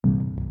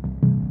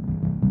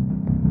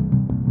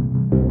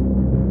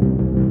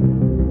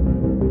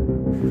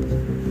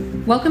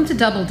Welcome to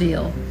Double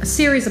Deal, a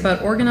series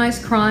about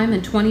organized crime in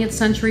 20th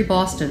century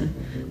Boston.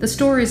 The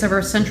stories of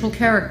our central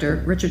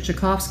character, Richard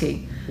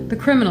Tchaikovsky, the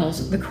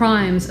criminals, the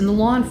crimes, and the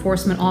law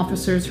enforcement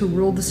officers who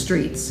ruled the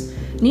streets.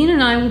 Nina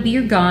and I will be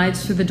your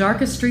guides through the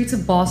darkest streets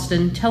of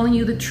Boston, telling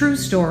you the true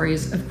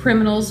stories of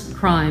criminals,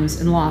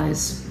 crimes, and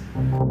lies.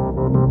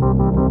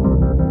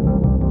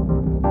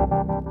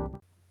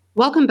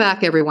 Welcome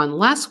back, everyone.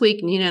 Last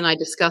week, Nina and I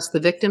discussed the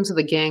victims of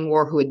the gang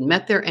war who had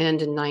met their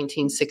end in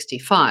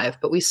 1965,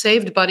 but we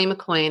saved Buddy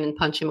McLean and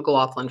Punchy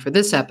McLaughlin for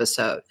this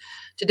episode.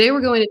 Today,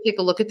 we're going to take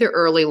a look at their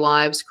early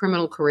lives,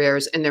 criminal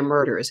careers, and their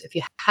murders. If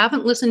you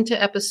haven't listened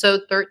to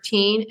episode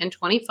 13 and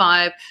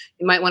 25,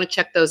 you might want to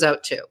check those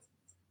out too.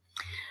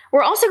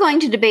 We're also going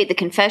to debate the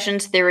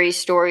confessions, theories,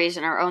 stories,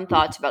 and our own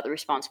thoughts about the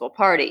responsible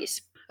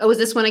parties. Oh, is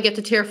this when I get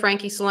to tear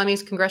Frankie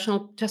Salemi's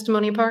congressional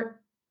testimony apart?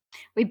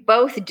 We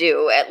both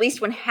do. At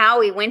least when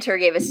Howie Winter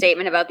gave a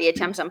statement about the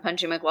attempts on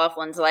Punchy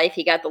McLaughlin's life,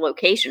 he got the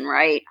location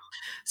right.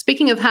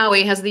 Speaking of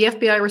Howie, has the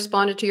FBI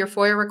responded to your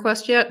FOIA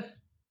request yet?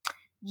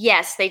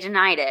 Yes, they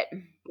denied it.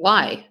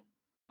 Why?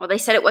 Well, they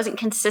said it wasn't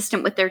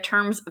consistent with their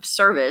terms of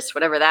service,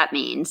 whatever that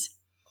means.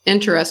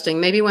 Interesting.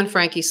 Maybe when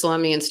Frankie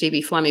Salemi and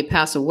Stevie Flemmi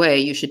pass away,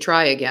 you should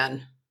try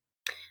again.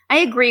 I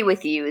agree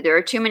with you. There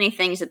are too many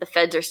things that the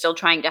feds are still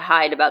trying to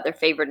hide about their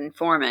favorite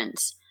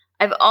informants.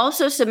 I've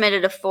also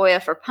submitted a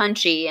FOIA for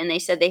Punchy, and they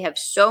said they have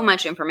so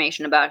much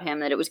information about him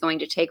that it was going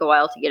to take a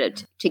while to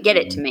get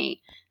it to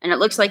me. And it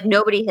looks like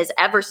nobody has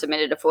ever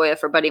submitted a FOIA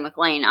for Buddy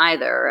McLean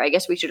either. I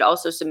guess we should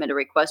also submit a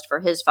request for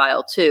his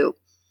file too.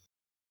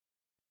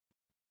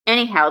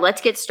 Anyhow,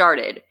 let's get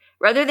started.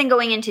 Rather than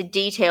going into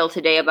detail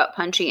today about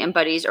Punchy and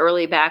Buddy's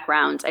early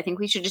backgrounds, I think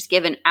we should just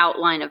give an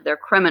outline of their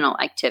criminal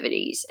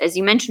activities. As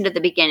you mentioned at the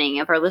beginning,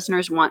 if our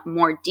listeners want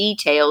more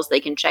details, they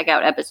can check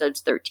out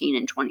episodes 13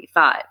 and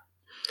 25.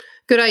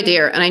 Good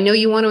idea. And I know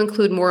you want to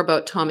include more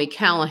about Tommy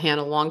Callahan,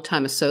 a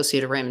longtime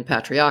associate of Raymond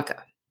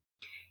Patriarca.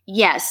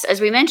 Yes.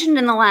 As we mentioned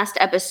in the last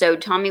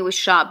episode, Tommy was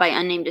shot by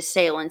unnamed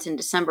assailants in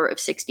December of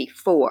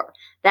 '64.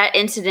 That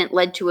incident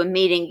led to a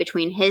meeting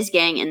between his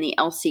gang and the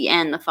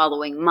LCN the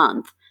following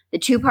month. The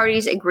two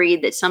parties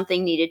agreed that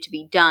something needed to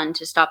be done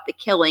to stop the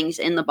killings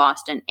in the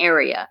Boston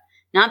area.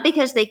 Not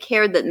because they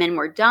cared that men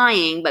were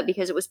dying, but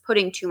because it was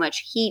putting too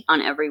much heat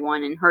on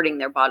everyone and hurting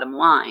their bottom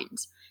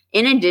lines.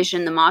 In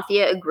addition, the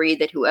Mafia agreed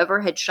that whoever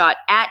had shot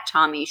at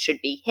Tommy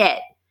should be hit.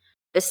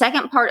 The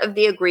second part of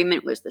the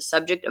agreement was the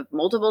subject of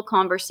multiple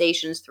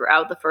conversations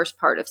throughout the first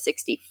part of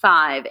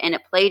 '65, and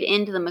it played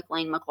into the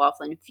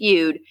McLean-McLaughlin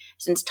feud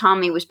since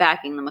Tommy was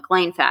backing the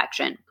McLean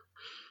faction.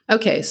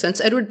 Okay, since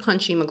Edward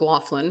Punchy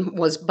McLaughlin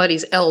was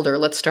Buddy's elder,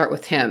 let's start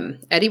with him.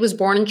 Eddie was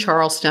born in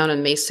Charlestown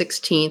on May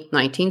 16,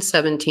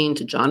 1917,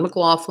 to John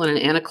McLaughlin and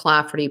Anna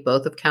Clafferty,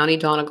 both of County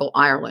Donegal,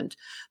 Ireland.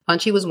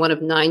 Punchy was one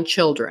of 9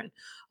 children.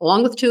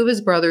 Along with 2 of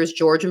his brothers,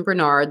 George and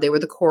Bernard, they were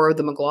the core of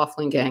the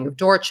McLaughlin gang of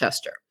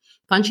Dorchester.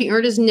 Punchy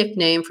earned his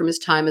nickname from his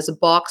time as a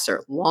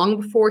boxer. Long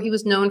before he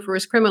was known for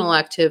his criminal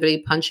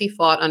activity, Punchy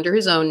fought under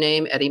his own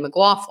name, Eddie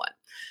McLaughlin.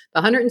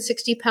 The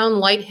 160-pound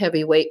light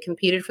heavyweight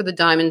competed for the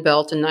Diamond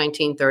Belt in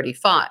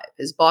 1935.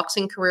 His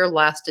boxing career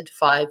lasted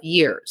 5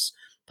 years.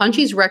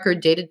 Punchy's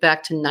record dated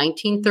back to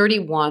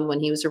 1931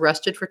 when he was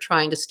arrested for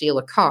trying to steal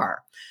a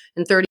car.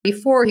 In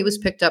 1934, he was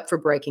picked up for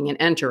breaking and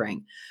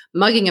entering.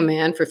 Mugging a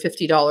man for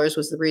 $50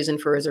 was the reason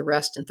for his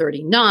arrest in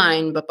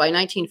 1939, but by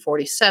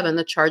 1947,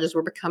 the charges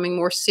were becoming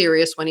more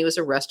serious when he was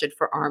arrested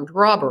for armed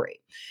robbery.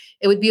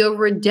 It would be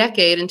over a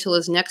decade until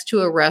his next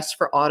 2 arrests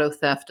for auto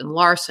theft and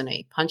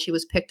larceny. Punchy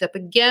was picked up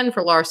again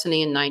for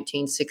larceny in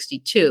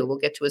 1962. We'll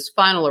get to his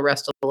final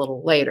arrest a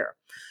little later.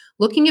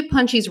 Looking at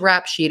Punchy's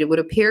rap sheet, it would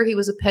appear he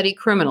was a petty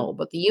criminal,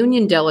 but the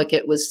Union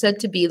delegate was said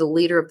to be the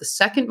leader of the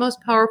second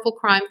most powerful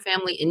crime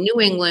family in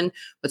New England,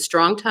 with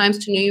strong ties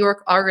to New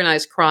York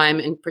organized crime,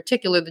 in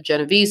particular the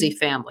Genovese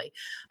family.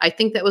 I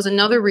think that was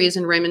another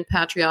reason Raymond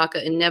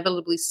Patriarca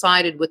inevitably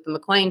sided with the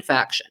McLean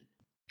faction.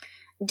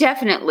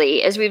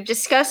 Definitely. As we've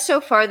discussed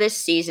so far this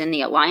season,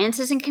 the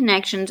alliances and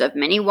connections of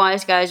many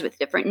wise guys with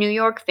different New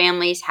York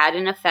families had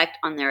an effect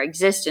on their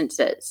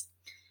existences.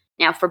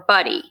 Now for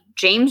Buddy,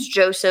 James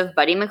Joseph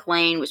Buddy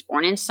McLean was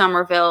born in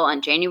Somerville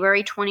on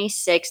January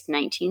 26,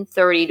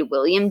 1930 to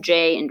William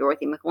J. and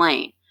Dorothy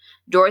McLean.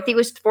 Dorothy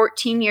was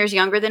 14 years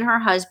younger than her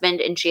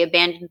husband, and she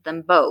abandoned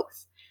them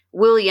both.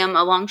 William,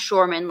 a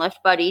longshoreman,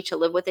 left Buddy to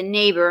live with a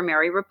neighbor,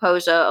 Mary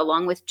Raposa,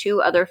 along with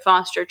 2 other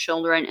foster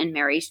children and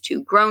Mary's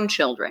 2 grown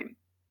children.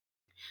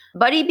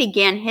 Buddy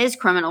began his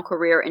criminal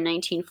career in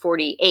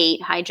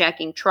 1948,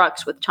 hijacking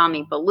trucks with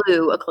Tommy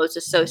Ballou, a close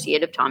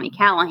associate of Tommy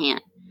Callahan.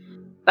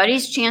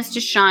 Buddy's chance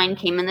to shine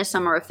came in the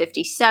summer of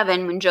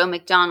 '57 when Joe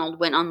McDonald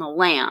went on the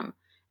lam.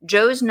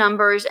 Joe's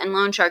numbers and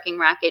loan sharking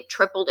racket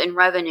tripled in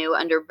revenue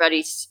under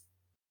Buddy's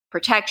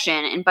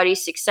protection, and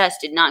Buddy's success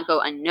did not go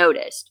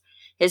unnoticed.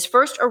 His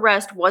first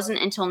arrest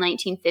wasn't until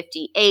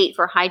 1958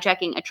 for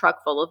hijacking a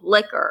truck full of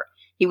liquor.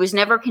 He was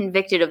never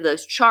convicted of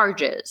those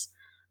charges.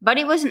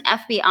 Buddy was an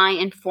FBI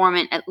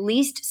informant at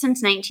least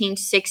since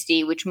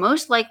 1960, which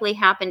most likely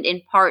happened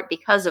in part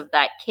because of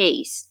that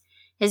case.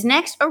 His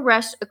next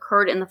arrest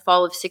occurred in the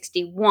fall of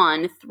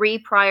 1961, 3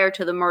 prior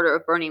to the murder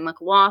of Bernie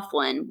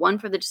McLaughlin, one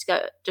for the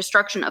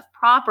destruction of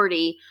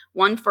property,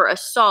 one for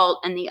assault,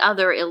 and the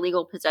other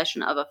illegal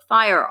possession of a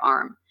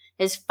firearm.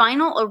 His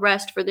final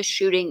arrest for the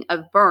shooting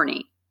of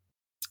Bernie.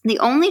 The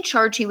only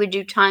charge he would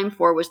do time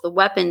for was the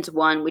weapons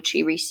one, which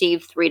he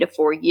received 3 to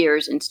 4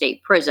 years in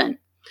state prison.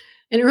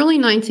 In early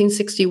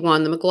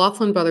 1961, the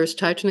McLaughlin brothers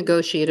tried to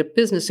negotiate a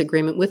business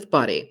agreement with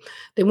Buddy.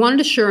 They wanted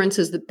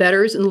assurances that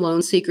bettors and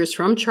loan seekers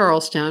from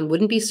Charlestown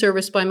wouldn't be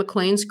serviced by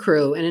McLean's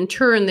crew, and in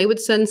turn, they would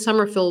send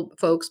Summerfield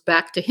folks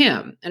back to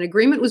him. An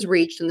agreement was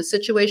reached, and the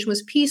situation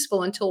was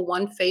peaceful until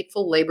one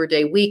fateful Labor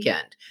Day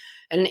weekend.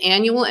 At an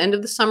annual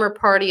end-of-the-summer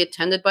party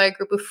attended by a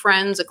group of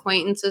friends,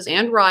 acquaintances,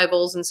 and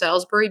rivals in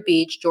Salisbury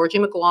Beach, Georgie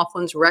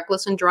McLaughlin's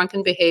reckless and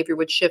drunken behavior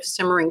would shift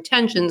simmering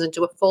tensions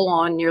into a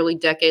full-on, nearly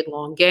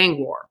decade-long gang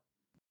war.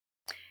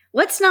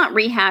 Let's not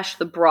rehash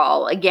the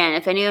brawl. Again,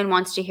 if anyone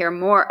wants to hear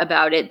more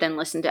about it, then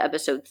listen to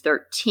episode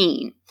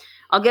 13.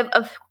 I'll give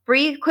a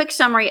quick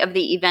summary of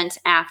the events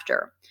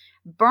after.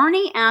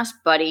 Bernie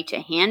asked Buddy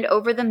to hand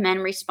over the men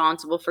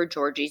responsible for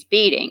Georgie's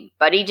beating.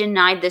 Buddy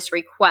denied this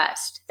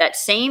request. That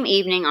same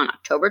evening, on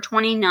October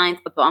 29th,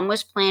 a bomb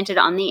was planted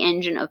on the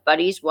engine of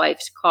Buddy's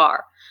wife's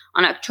car.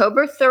 On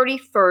October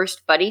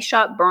 31st, Buddy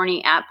shot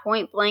Bernie at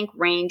point-blank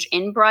range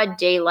in broad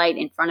daylight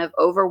in front of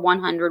over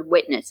 100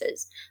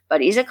 witnesses.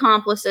 Buddy's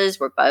accomplices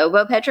were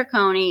Bobo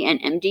Petricone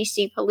and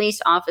MDC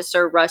police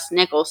officer Russ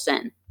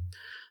Nicholson.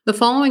 The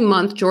following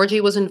month,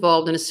 Georgie was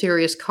involved in a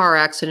serious car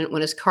accident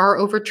when his car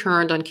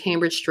overturned on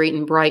Cambridge Street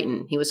in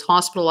Brighton. He was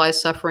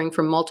hospitalized, suffering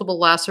from multiple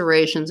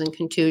lacerations and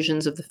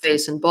contusions of the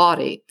face and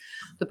body.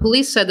 The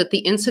police said that the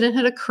incident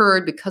had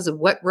occurred because of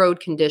wet road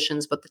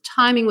conditions, but the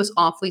timing was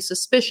awfully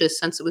suspicious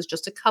since it was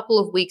just a couple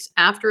of weeks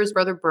after his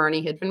brother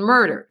Bernie had been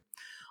murdered.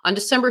 On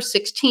December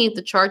 16th,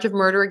 the charge of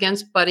murder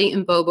against Buddy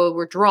and Bobo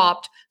were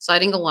dropped,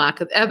 citing a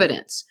lack of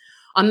evidence.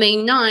 On May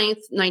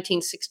 9th,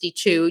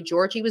 1962,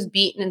 Georgie was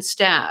beaten and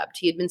stabbed.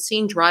 He had been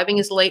seen driving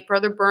his late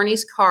brother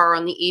Bernie's car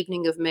on the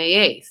evening of May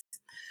 8th.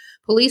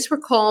 Police were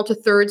called to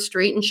 3rd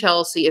Street in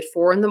Chelsea at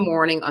 4 in the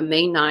morning on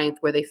May 9th,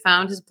 where they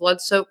found his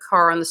blood-soaked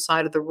car on the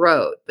side of the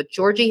road. But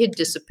Georgie had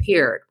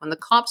disappeared. When the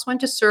cops went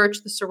to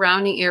search the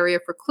surrounding area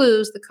for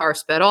clues, the car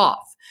sped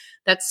off.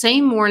 That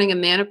same morning, a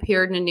man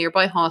appeared in a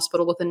nearby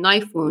hospital with a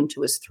knife wound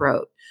to his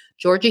throat.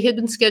 Georgie had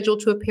been scheduled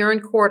to appear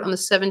in court on the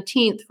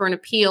 17th for an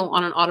appeal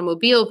on an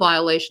automobile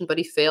violation, but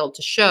he failed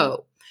to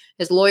show.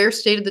 His lawyer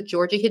stated that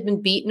Georgie had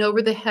been beaten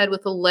over the head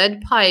with a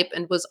lead pipe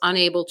and was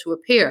unable to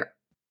appear.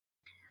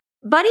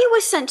 Buddy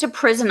was sent to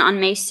prison on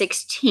May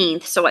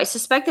 16th, so I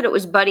suspect that it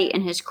was Buddy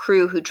and his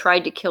crew who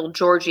tried to kill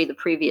Georgie the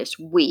previous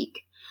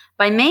week.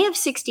 By May of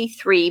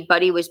 1963,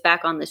 Buddy was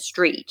back on the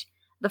street.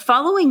 The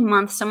following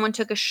month, someone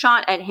took a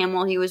shot at him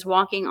while he was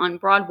walking on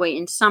Broadway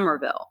in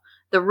Somerville.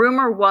 The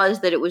rumor was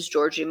that it was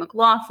Georgie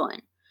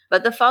McLaughlin,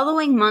 but the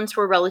following months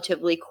were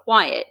relatively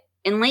quiet.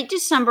 In late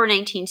December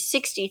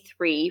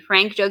 1963,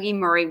 Frank Dougie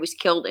Murray was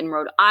killed in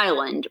Rhode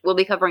Island. We'll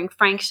be covering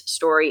Frank's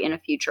story in a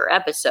future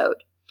episode.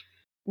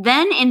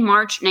 Then, in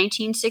March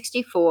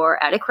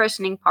 1964, at a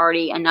christening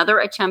party, another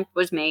attempt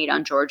was made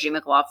on Georgie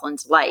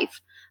McLaughlin's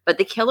life, but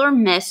the killer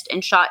missed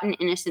and shot an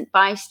innocent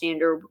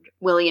bystander,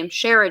 William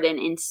Sheridan,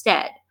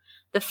 instead.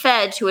 The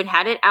feds, who had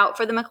had it out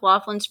for the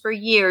McLaughlins for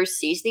years,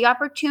 seized the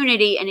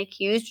opportunity and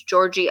accused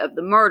Georgie of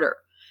the murder.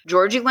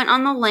 Georgie went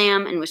on the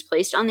lam and was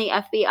placed on the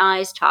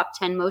FBI's top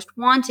 10 most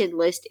wanted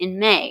list in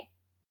May.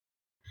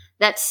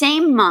 That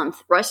same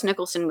month, Russ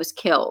Nicholson was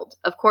killed.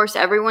 Of course,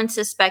 everyone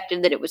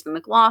suspected that it was the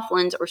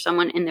McLaughlins or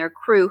someone in their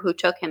crew who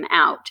took him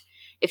out.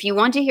 If you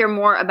want to hear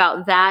more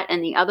about that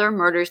and the other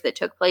murders that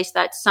took place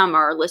that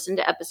summer, listen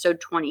to episode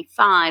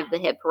 25, The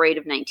Hit Parade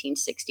of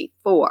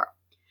 1964.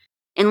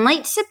 In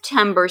late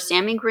September,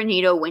 Sammy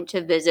Granito went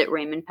to visit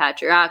Raymond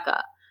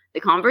Patriarca. The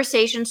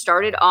conversation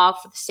started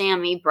off with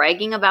Sammy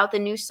bragging about the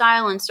new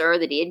silencer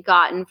that he had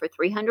gotten for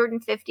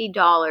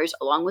 $350,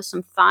 along with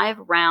some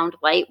 5-round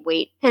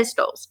lightweight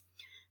pistols.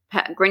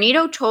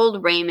 Granito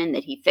told Raymond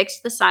that he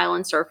fixed the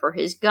silencer for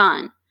his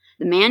gun.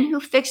 The man who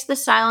fixed the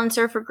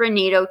silencer for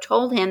Granito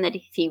told him that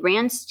if he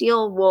ran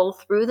steel wool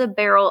through the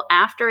barrel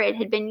after it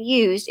had been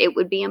used, it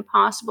would be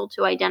impossible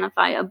to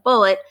identify a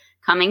bullet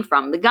coming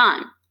from the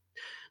gun.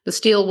 The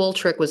steel wool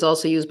trick was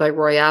also used by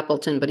Roy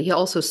Appleton, but he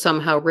also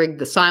somehow rigged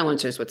the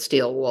silencers with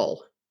steel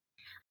wool.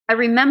 I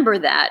remember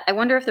that. I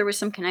wonder if there was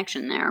some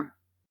connection there.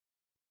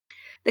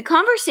 The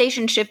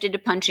conversation shifted to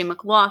Punchy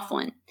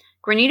McLaughlin.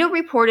 Granito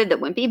reported that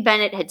Wimpy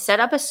Bennett had set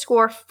up a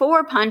score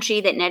for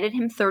Punchy that netted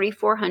him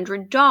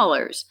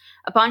 $3,400.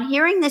 Upon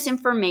hearing this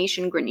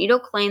information,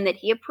 Granito claimed that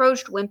he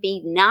approached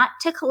Wimpy not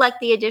to collect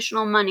the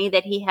additional money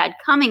that he had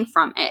coming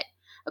from it.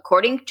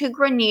 According to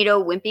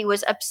Granito, Wimpy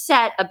was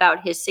upset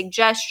about his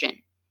suggestion.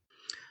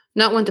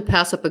 Not one to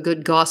pass up a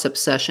good gossip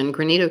session,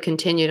 Granito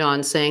continued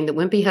on, saying that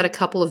Wimpy had a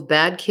couple of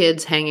bad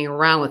kids hanging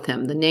around with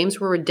him. The names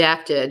were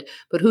redacted,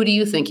 but who do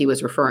you think he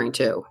was referring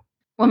to?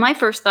 Well, my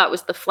first thought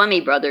was the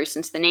Flemmy brothers,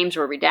 since the names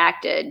were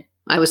redacted.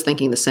 I was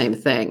thinking the same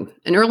thing.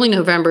 In early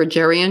November,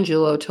 Jerry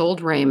Angiulo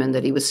told Raymond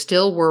that he was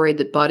still worried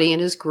that Buddy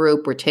and his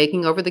group were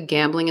taking over the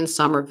gambling in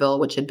Somerville,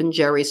 which had been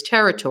Jerry's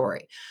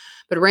territory.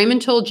 But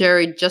Raymond told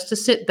Jerry just to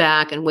sit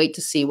back and wait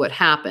to see what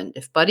happened.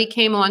 If Buddy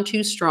came on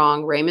too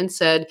strong, Raymond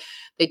said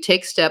they'd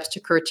take steps to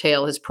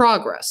curtail his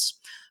progress.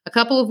 A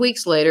couple of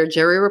weeks later,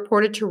 Jerry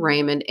reported to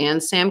Raymond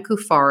and Sam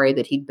Kufari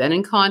that he'd been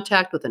in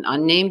contact with an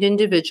unnamed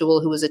individual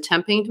who was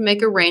attempting to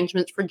make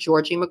arrangements for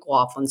Georgie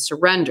McLaughlin's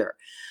surrender.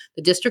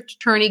 The district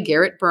attorney,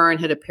 Garrett Byrne,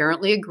 had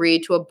apparently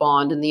agreed to a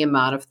bond in the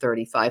amount of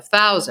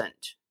 $35,000.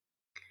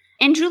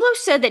 Angiulo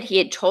said that he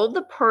had told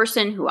the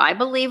person who I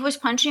believe was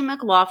Punchy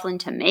McLaughlin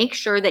to make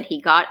sure that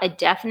he got a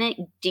definite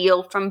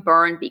deal from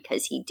Byrne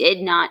because he did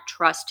not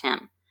trust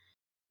him.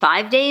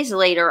 5 days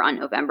later, on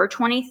November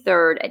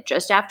 23rd, at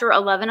just after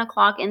 11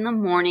 o'clock in the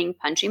morning,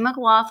 Punchy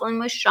McLaughlin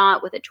was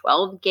shot with a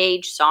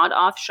 12-gauge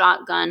sawed-off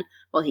shotgun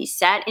while he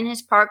sat in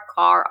his parked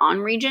car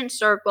on Regent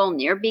Circle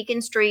near Beacon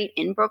Street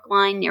in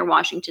Brookline near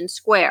Washington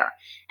Square.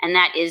 And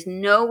that is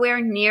nowhere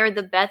near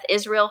the Beth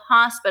Israel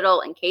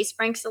Hospital, in case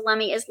Frank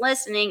Salemi is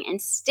listening and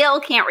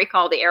still can't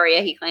recall the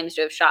area he claims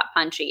to have shot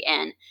Punchy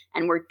in.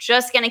 And we're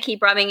just going to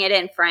keep rubbing it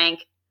in,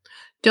 Frank.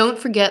 Don't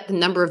forget the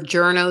number of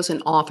journos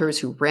and authors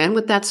who ran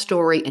with that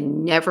story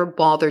and never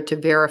bothered to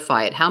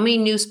verify it. How many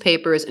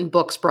newspapers and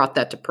books brought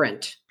that to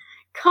print?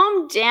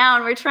 Calm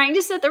down. We're trying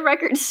to set the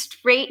record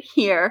straight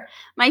here.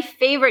 My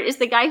favorite is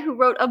the guy who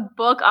wrote a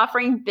book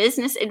offering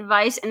business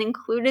advice and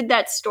included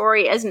that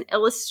story as an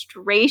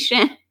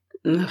illustration.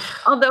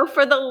 Although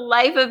for the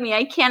life of me,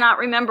 I cannot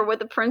remember what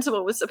the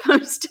principle was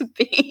supposed to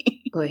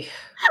be. Boy.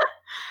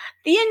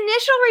 The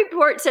initial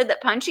report said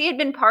that Punchy had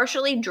been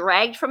partially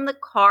dragged from the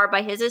car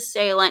by his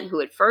assailant, who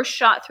had first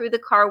shot through the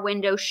car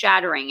window,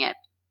 shattering it.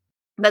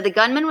 But the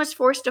gunman was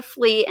forced to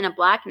flee in a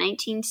black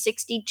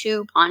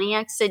 1962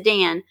 Pontiac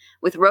sedan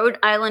with Rhode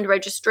Island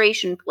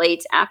registration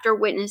plates after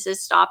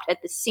witnesses stopped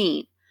at the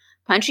scene.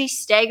 Punchy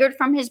staggered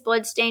from his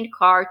blood-stained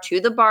car to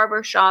the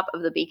barber shop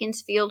of the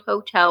Beaconsfield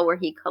Hotel, where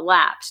he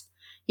collapsed.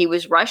 He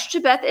was rushed to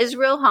Beth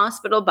Israel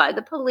Hospital by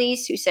the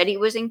police, who said he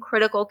was in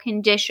critical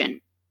condition.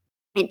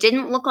 It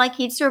didn't look like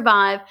he'd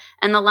survive,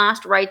 and the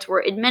last rites were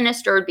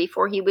administered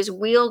before he was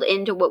wheeled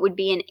into what would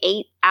be an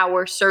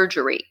 8-hour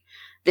surgery.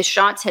 The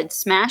shots had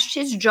smashed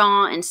his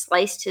jaw and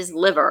sliced his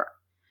liver.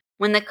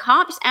 When the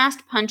cops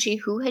asked Punchy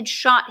who had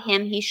shot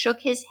him, he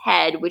shook his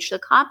head, which the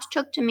cops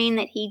took to mean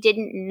that he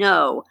didn't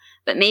know,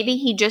 but maybe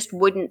he just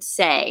wouldn't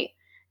say.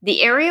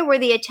 The area where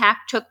the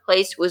attack took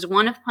place was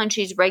one of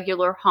Punchy's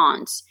regular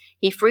haunts.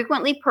 He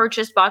frequently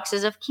purchased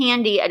boxes of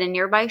candy at a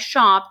nearby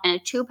shop, and a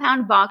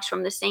 2-pound box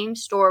from the same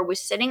store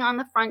was sitting on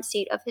the front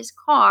seat of his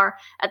car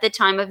at the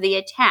time of the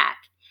attack.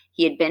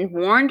 He had been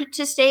warned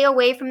to stay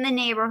away from the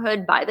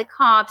neighborhood by the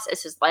cops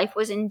as his life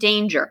was in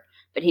danger,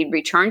 but he'd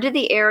returned to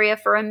the area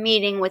for a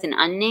meeting with an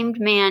unnamed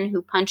man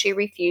who Punchy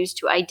refused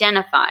to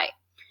identify.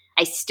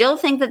 I still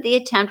think that the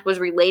attempt was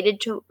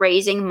related to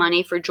raising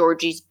money for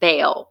Georgie's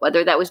bail,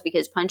 whether that was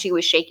because Punchy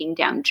was shaking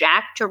down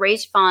Jack to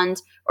raise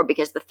funds or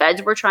because the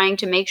feds were trying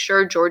to make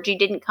sure Georgie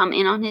didn't come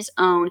in on his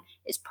own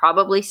is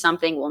probably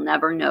something we'll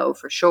never know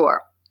for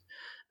sure.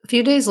 A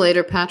few days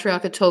later,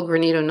 Patriarca told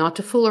Granito not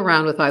to fool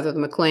around with either the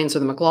McLeans or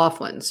the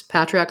McLaughlins.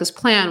 Patriarca's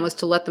plan was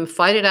to let them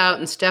fight it out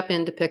and step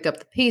in to pick up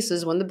the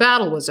pieces when the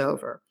battle was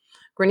over.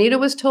 Granito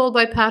was told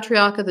by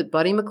Patriarca that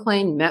Buddy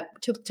McLean met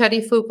Teddy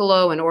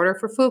Fucolo in order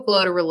for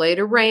Fucolo to relay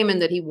to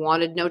Raymond that he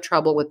wanted no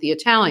trouble with the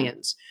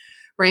Italians.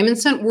 Raymond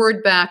sent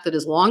word back that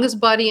as long as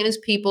Buddy and his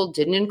people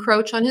didn't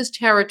encroach on his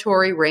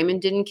territory,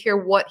 Raymond didn't care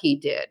what he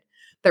did.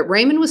 That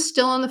Raymond was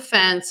still on the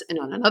fence, and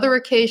on another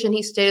occasion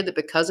he stated that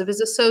because of his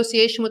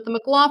association with the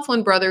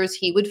McLaughlin brothers,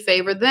 he would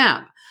favor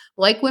them.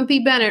 Like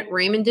Wimpy Bennett,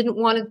 Raymond didn't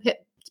want to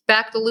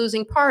back the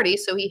losing party,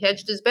 so he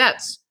hedged his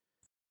bets.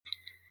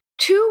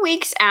 2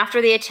 weeks after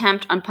the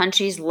attempt on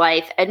Punchy's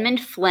life,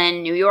 Edmund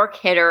Flynn, New York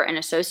hitter and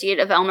associate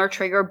of Elmer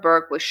Trigger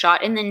Burke, was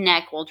shot in the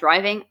neck while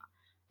driving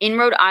in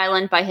Rhode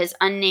Island by his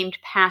unnamed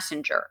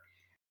passenger.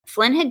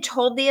 Flynn had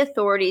told the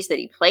authorities that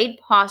he played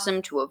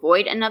possum to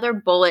avoid another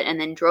bullet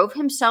and then drove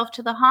himself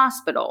to the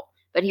hospital,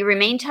 but he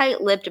remained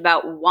tight-lipped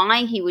about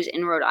why he was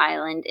in Rhode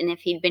Island and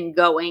if he'd been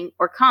going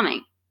or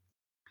coming.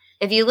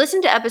 If you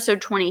listen to episode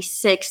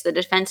 26, The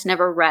Defense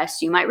Never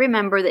Rests, you might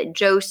remember that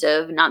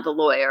Joseph, not the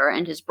lawyer,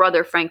 and his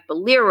brother Frank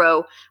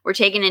Bolero were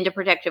taken into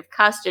protective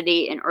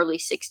custody in early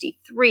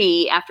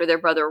 '63 after their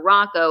brother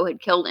Rocco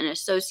had killed an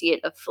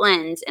associate of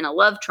Flynn's in a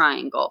love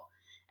triangle.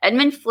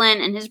 Edmund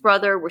Flynn and his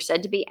brother were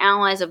said to be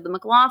allies of the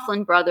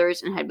McLaughlin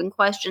brothers and had been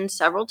questioned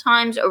several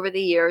times over the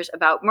years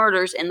about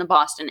murders in the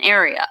Boston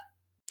area.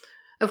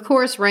 Of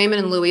course,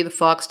 Raymond and Louis the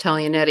Fox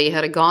Taglianetti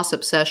had a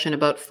gossip session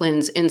about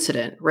Flynn's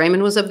incident.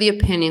 Raymond was of the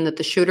opinion that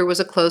the shooter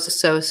was a close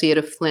associate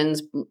of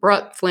Flynn's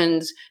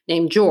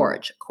named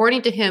George.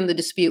 According to him, the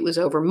dispute was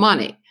over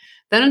money.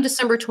 Then on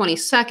December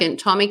 22nd,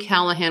 Tommy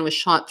Callahan was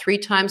shot 3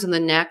 times in the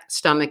neck,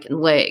 stomach,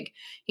 and leg.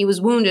 He was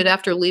wounded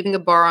after leaving a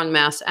bar on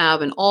Mass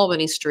Ave and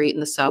Albany Street in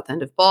the south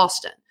end of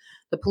Boston.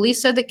 The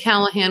police said that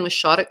Callahan was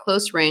shot at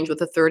close range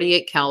with a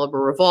 .38 caliber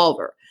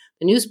revolver.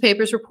 The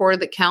newspapers reported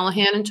that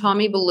Callahan and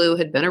Tommy Ballou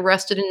had been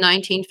arrested in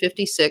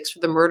 1956 for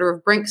the murder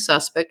of Brink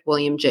suspect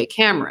William J.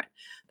 Cameron.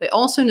 They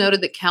also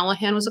noted that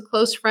Callahan was a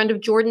close friend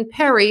of Jordan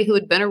Perry, who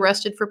had been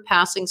arrested for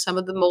passing some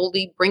of the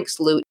moldy Brinks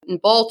loot in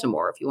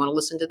Baltimore. If you want to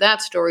listen to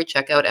that story,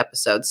 check out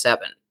episode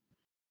 7.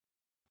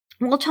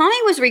 While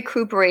Tommy was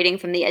recuperating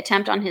from the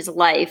attempt on his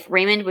life,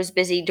 Raymond was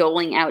busy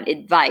doling out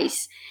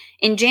advice.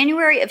 In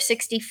January of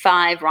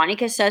 65, Ronnie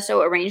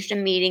Cassesso arranged a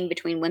meeting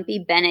between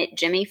Wimpy Bennett,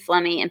 Jimmy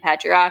Fleming, and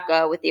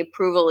Patriarca with the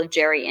approval of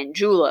Jerry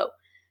Angiulo.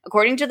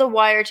 According to the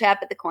wiretap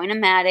at the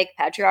Coinomatic,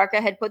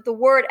 Patriarca had put the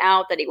word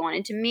out that he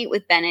wanted to meet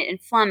with Bennett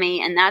and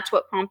Fleming, and that's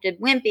what prompted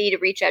Wimpy to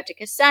reach out to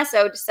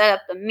Cassesso to set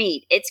up the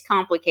meet. It's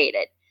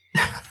complicated.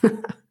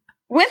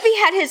 Wimpy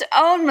had his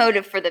own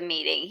motive for the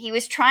meeting. He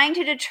was trying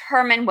to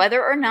determine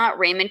whether or not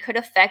Raymond could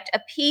effect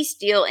a peace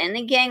deal in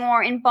the gang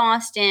war in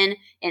Boston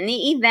in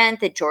the event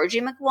that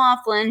Georgie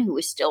McLaughlin, who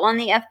was still on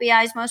the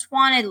FBI's most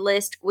wanted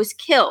list, was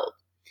killed.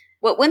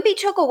 What Wimpy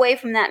took away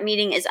from that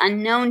meeting is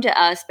unknown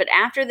to us, but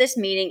after this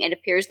meeting, it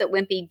appears that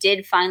Wimpy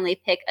did finally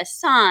pick a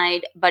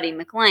side, Buddy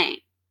McLean.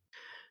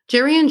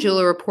 Jerry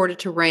Angiulo reported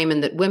to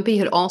Raymond that Wimpy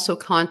had also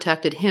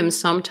contacted him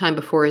sometime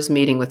before his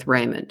meeting with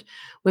Raymond.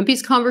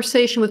 Wimpy's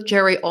conversation with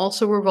Jerry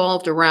also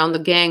revolved around the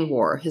gang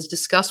war, his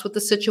disgust with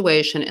the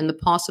situation, and the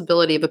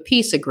possibility of a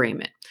peace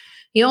agreement.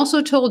 He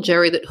also told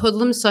Jerry that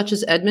hoodlums such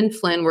as Edmund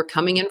Flynn were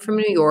coming in from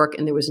New York,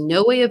 and there was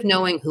no way of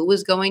knowing who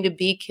was going to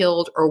be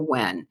killed or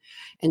when.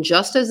 And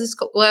just as this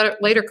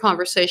later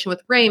conversation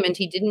with Raymond,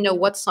 he didn't know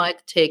what side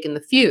to take in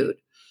the feud.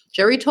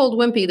 Jerry told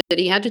Wimpy that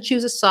he had to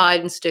choose a side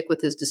and stick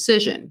with his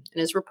decision. In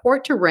his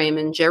report to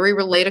Raymond, Jerry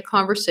relayed a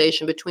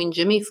conversation between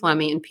Jimmy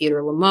Fleming and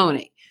Peter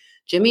Lamoni.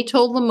 Jimmy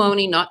told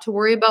Lamoni not to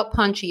worry about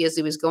Punchy as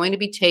he was going to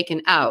be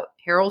taken out.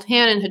 Harold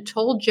Hannon had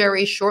told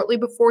Jerry shortly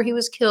before he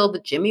was killed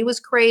that Jimmy was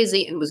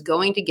crazy and was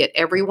going to get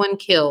everyone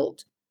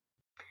killed.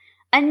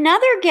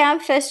 Another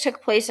gabfest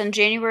took place on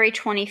January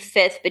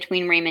 25th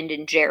between Raymond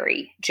and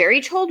Jerry.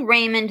 Jerry told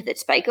Raymond that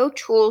Spike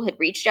O'Toole had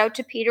reached out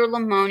to Peter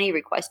Lamoni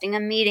requesting a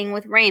meeting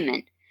with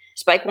Raymond.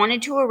 Spike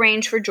wanted to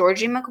arrange for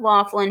Georgie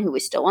McLaughlin, who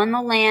was still on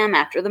the lam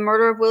after the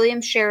murder of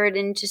William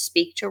Sheridan, to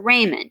speak to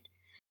Raymond.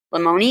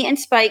 Lamoni and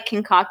Spike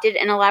concocted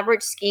an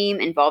elaborate scheme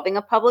involving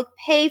a public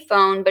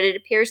payphone, but it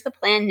appears the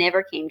plan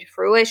never came to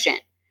fruition.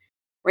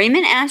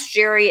 Raymond asked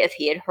Jerry if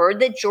he had heard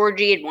that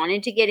Georgie had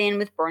wanted to get in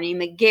with Bernie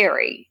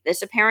McGarry.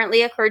 This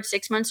apparently occurred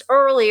 6 months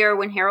earlier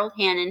when Harold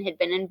Hannon had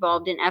been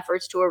involved in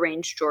efforts to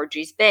arrange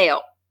Georgie's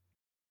bail.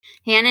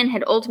 Hannon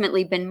had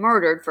ultimately been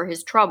murdered for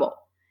his trouble.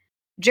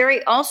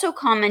 Jerry also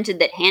commented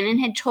that Hannon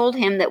had told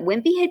him that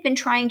Wimpy had been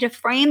trying to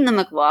frame the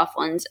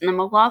McLaughlins, and the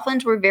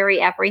McLaughlins were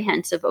very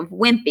apprehensive of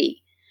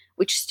Wimpy,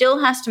 which still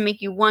has to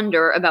make you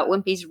wonder about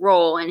Wimpy's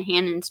role in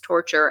Hannon's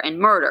torture and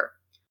murder.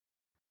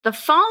 The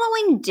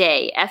following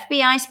day,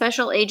 FBI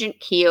Special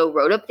Agent Keogh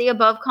wrote up the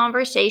above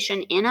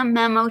conversation in a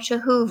memo to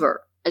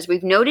Hoover. As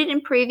we've noted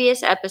in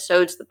previous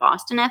episodes, the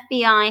Boston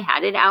FBI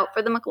had it out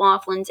for the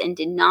McLaughlins and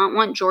did not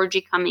want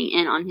Georgie coming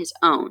in on his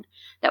own.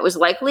 That was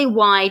likely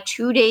why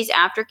 2 days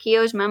after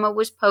Keogh's memo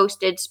was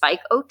posted,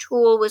 Spike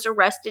O'Toole was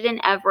arrested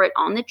in Everett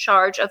on the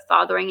charge of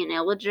fathering an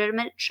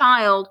illegitimate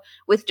child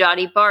with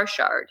Dottie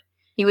Barshard.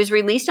 He was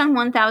released on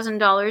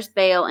 $1,000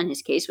 bail and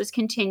his case was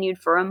continued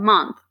for a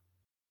month.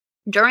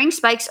 During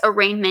Spike's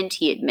arraignment,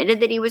 he admitted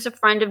that he was a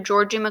friend of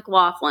Georgie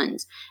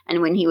McLaughlin's,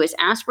 and when he was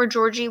asked where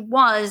Georgie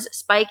was,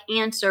 Spike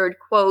answered,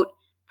 quote,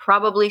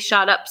 "probably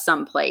shot up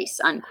someplace,"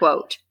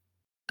 unquote.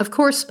 Of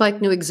course,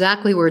 Spike knew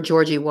exactly where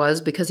Georgie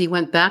was because he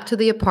went back to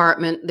the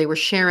apartment they were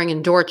sharing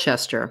in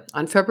Dorchester.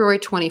 On February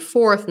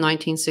 24th,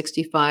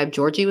 1965,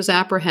 Georgie was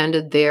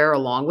apprehended there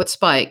along with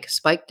Spike.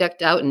 Spike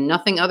decked out in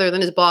nothing other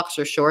than his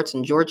boxer shorts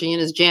and Georgie in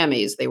his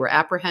jammies. They were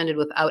apprehended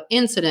without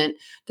incident,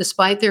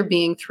 despite there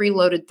being 3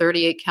 loaded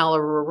 .38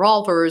 caliber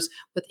revolvers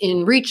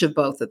within reach of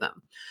both of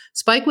them.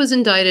 Spike was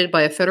indicted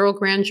by a federal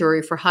grand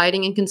jury for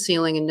hiding and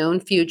concealing a known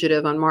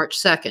fugitive on March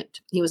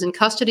 2nd. He was in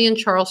custody in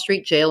Charles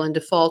Street Jail in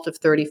default of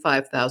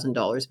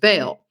 $35,000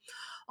 bail.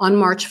 On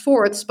March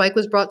 4th, Spike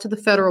was brought to the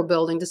federal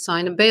building to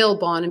sign a bail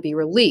bond and be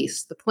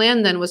released. The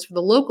plan then was for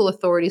the local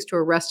authorities to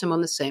arrest him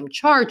on the same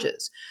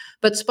charges.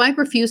 But Spike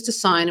refused to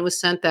sign and was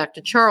sent back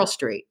to Charles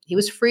Street. He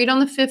was freed on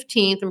the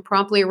 15th and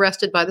promptly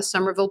arrested by the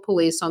Somerville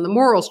police on the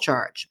morals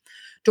charge.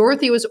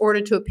 Dorothy was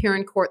ordered to appear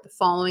in court the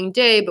following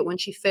day, but when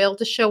she failed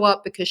to show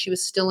up because she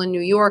was still in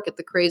New York at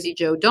the Crazy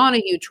Joe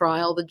Donahue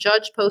trial, the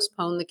judge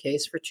postponed the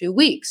case for 2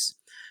 weeks.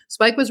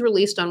 Spike was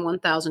released on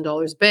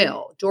 $1,000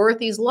 bail.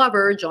 Dorothy's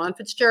lover, John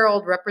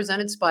Fitzgerald,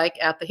 represented Spike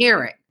at the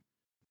hearing.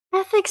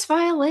 Ethics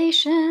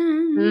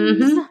violations.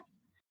 Mm-hmm.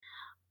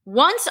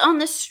 Once on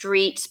the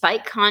street,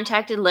 Spike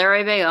contacted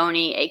Larry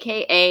Bayoni,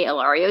 a.k.a.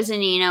 Ilario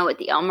Zanino, at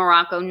the El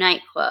Morocco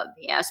nightclub.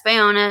 He asked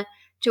Bayona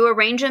to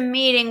arrange a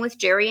meeting with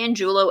Jerry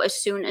Angiulo as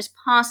soon as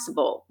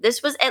possible.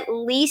 This was at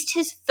least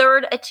his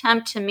 3rd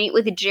attempt to meet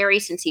with Jerry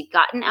since he'd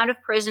gotten out of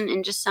prison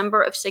in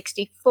December of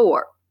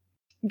 '64.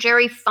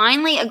 Jerry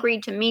finally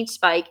agreed to meet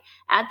Spike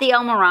at the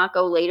El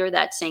Morocco later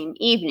that same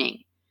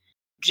evening.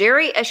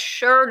 Jerry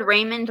assured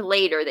Raymond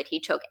later that he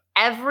took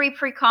every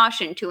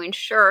precaution to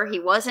ensure he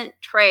wasn't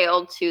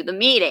trailed to the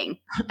meeting.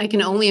 I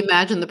can only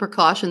imagine the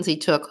precautions he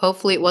took.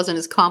 Hopefully it wasn't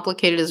as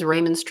complicated as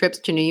Raymond's trips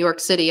to New York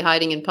City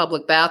hiding in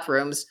public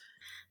bathrooms.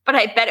 But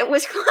I bet it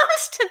was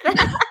close to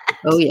that.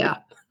 Oh, yeah.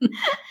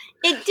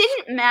 It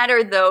didn't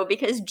matter, though,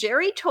 because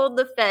Jerry told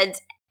the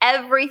feds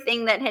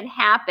everything that had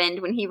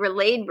happened when he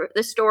relayed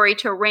the story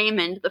to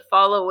Raymond the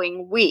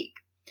following week.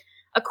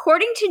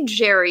 According to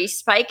Jerry,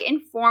 Spike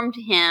informed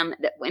him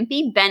that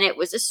Wimpy Bennett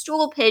was a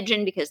stool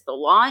pigeon because the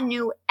law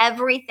knew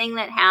everything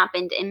that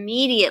happened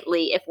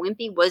immediately if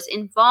Wimpy was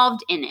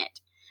involved in it.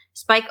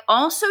 Spike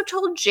also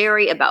told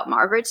Jerry about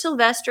Margaret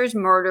Sylvester's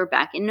murder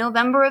back in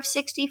November of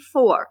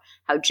 '64,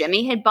 how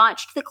Jimmy had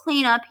botched the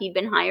cleanup he'd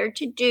been hired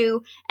to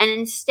do and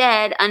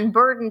instead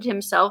unburdened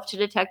himself to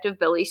Detective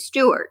Billy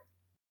Stewart.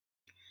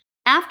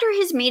 After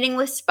his meeting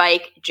with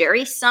Spike,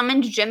 Jerry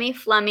summoned Jimmy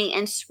Flemmi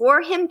and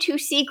swore him to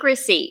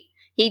secrecy.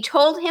 He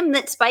told him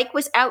that Spike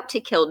was out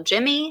to kill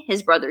Jimmy,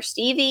 his brother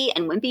Stevie,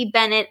 and Wimpy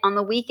Bennett on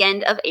the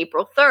weekend of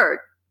April 3rd.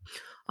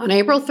 On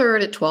April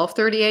 3rd at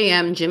 12:30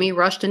 a.m., Jimmy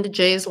rushed into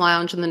Jay's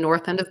Lounge in the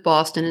north end of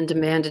Boston and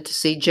demanded to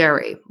see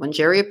Jerry. When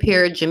Jerry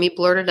appeared, Jimmy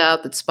blurted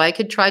out that Spike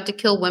had tried to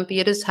kill Wimpy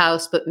at his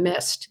house but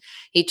missed.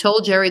 He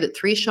told Jerry that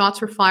 3 shots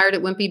were fired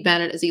at Wimpy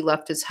Bennett as he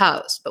left his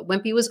house, but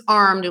Wimpy was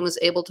armed and was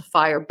able to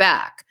fire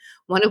back.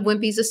 One of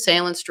Wimpy's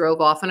assailants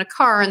drove off in a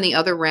car and the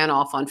other ran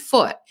off on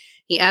foot.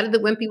 He added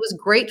that Wimpy was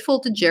grateful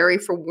to Jerry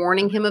for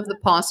warning him of the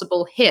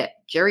possible hit.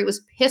 Jerry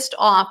was pissed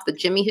off that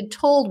Jimmy had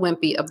told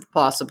Wimpy of the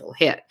possible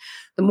hit.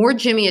 The more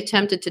Jimmy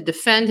attempted to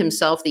defend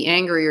himself, the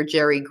angrier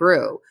Jerry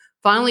grew.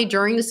 Finally,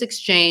 during this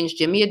exchange,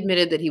 Jimmy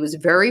admitted that he was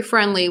very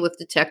friendly with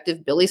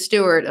Detective Billy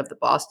Stewart of the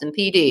Boston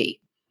PD.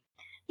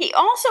 He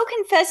also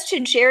confessed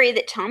to Jerry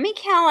that Tommy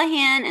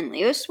Callahan and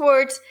Leo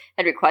Schwartz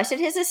had requested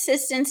his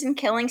assistance in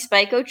killing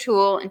Spike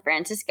O'Toole and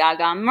Francis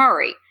Gaga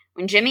Murray.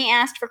 When Jimmy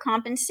asked for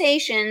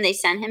compensation, they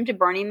sent him to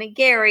Bernie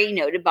McGarry,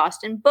 noted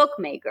Boston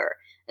bookmaker.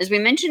 As we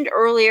mentioned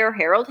earlier,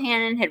 Harold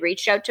Hannon had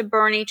reached out to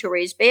Bernie to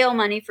raise bail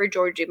money for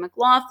Georgie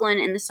McLaughlin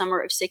in the summer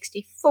of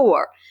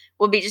 '64.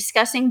 We'll be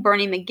discussing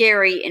Bernie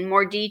McGarry in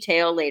more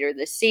detail later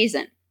this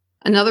season.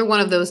 Another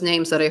one of those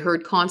names that I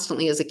heard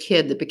constantly as a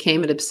kid that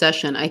became an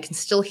obsession. I can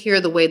still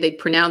hear the way they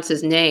pronounce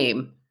his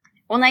name.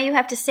 Well, now you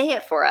have to say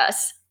it for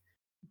us.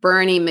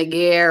 Bernie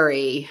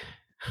McGarry.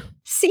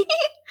 See?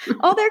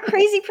 All their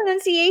crazy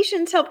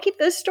pronunciations help keep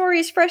those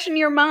stories fresh in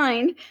your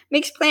mind.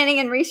 Makes planning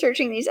and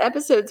researching these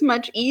episodes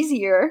much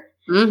easier.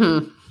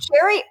 Mm-hmm.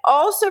 Jerry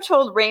also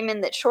told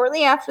Raymond that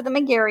shortly after the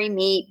McGarry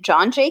meet,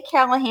 John J.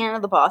 Callahan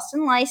of the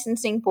Boston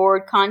Licensing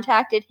Board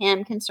contacted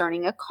him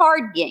concerning a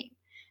card game.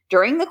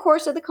 During the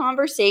course of the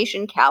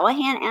conversation,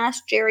 Callahan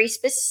asked Jerry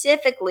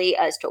specifically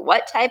as to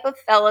what type of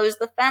fellows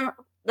the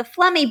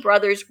Flemmi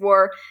brothers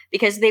were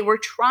because they were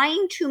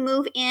trying to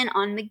move in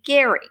on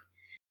McGarry.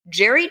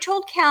 Jerry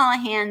told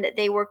Callahan that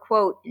they were,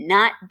 quote,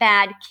 not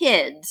bad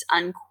kids,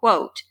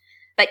 unquote.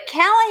 But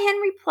Callahan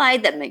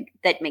replied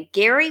that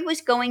McGarry was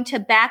going to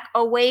back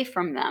away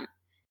from them.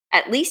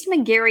 At least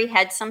McGarry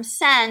had some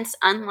sense,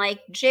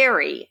 unlike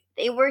Jerry.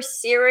 They were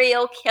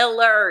serial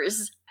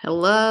killers.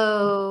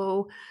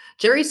 Hello.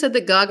 Jerry said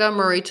that Gaga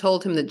Murray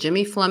told him that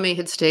Jimmy Flemmi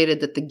had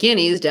stated that the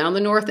Guineas down the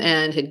North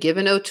End had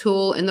given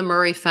O'Toole and the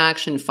Murray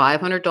faction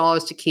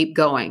 $500 to keep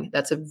going.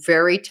 That's a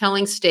very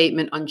telling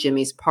statement on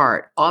Jimmy's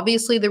part.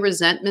 Obviously, the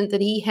resentment that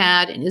he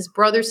had and his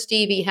brother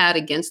Stevie had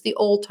against the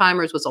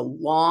old-timers was a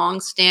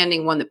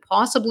long-standing one that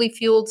possibly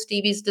fueled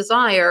Stevie's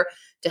desire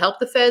to help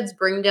the feds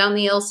bring down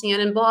the LCN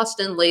in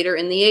Boston later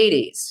in the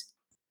 80s.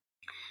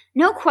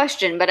 No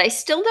question, but I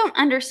still don't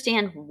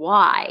understand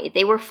why.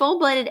 They were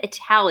full-blooded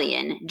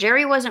Italian.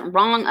 Jerry wasn't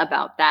wrong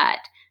about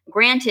that.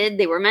 Granted,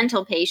 they were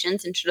mental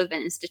patients and should have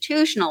been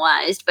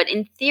institutionalized, but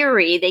in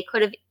theory, they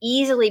could have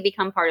easily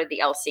become part of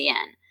the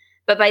LCN.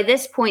 But by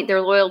this point,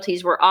 their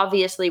loyalties were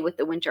obviously with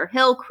the Winter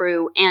Hill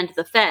crew and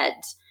the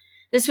feds.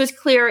 This was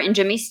clear in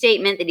Jimmy's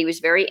statement that he was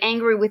very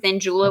angry with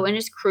Angiulo and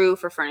his crew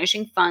for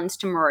furnishing funds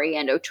to Murray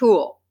and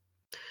O'Toole.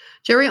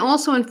 Jerry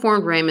also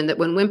informed Raymond that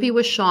when Wimpy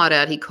was shot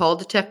at, he called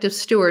Detective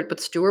Stewart, but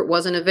Stewart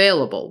wasn't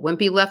available.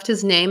 Wimpy left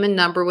his name and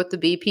number with the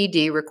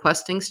BPD,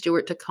 requesting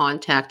Stewart to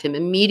contact him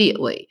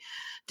immediately.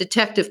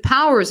 Detective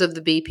Powers of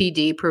the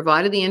BPD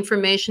provided the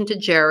information to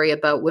Jerry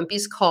about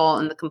Wimpy's call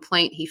and the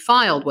complaint he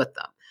filed with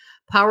them.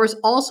 Powers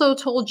also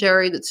told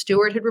Jerry that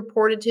Stewart had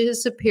reported to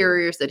his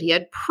superiors that he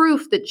had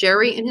proof that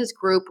Jerry and his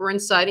group were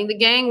inciting the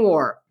gang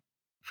war.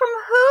 From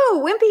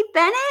who? Wimpy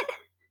Bennett?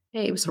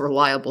 Hey, he was a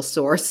reliable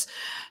source.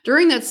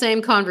 During that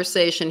same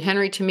conversation,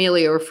 Henry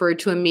Tamilio referred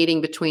to a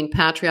meeting between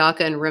Patriacca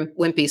and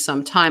Wimpy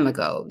some time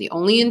ago. The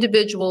only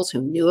individuals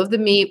who knew of the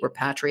meet were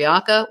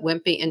Patriacca,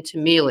 Wimpy, and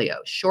Tamilio.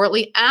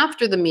 Shortly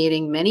after the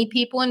meeting, many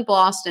people in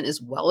Boston,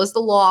 as well as the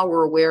law,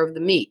 were aware of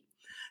the meet.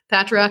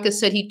 Patriacca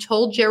said he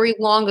told Jerry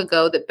long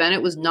ago that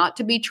Bennett was not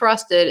to be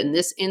trusted, and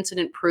this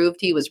incident proved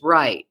he was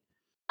right.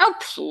 Oh,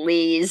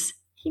 please.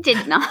 He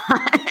did not.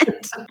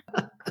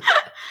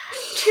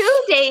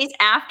 2 days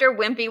after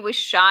Wimpy was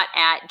shot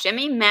at,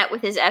 Jimmy met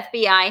with his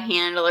FBI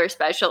handler,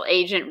 Special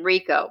Agent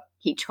Rico.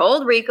 He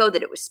told Rico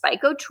that it was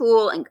Spike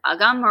O'Toole and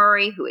Gaga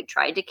Murray who had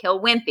tried to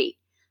kill Wimpy.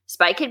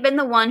 Spike had been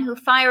the one who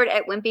fired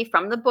at Wimpy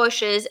from the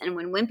bushes, and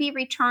when Wimpy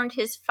returned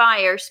his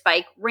fire,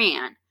 Spike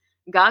ran.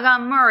 Gaga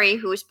Murray,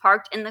 who was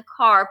parked in the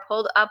car,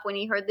 pulled up when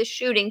he heard the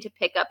shooting to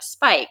pick up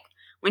Spike.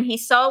 When he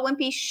saw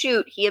Wimpy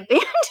shoot, he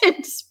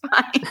abandoned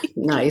Spike.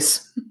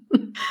 Nice.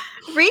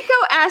 Rico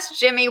asked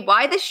Jimmy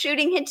why the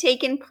shooting had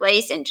taken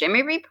place, and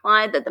Jimmy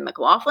replied that the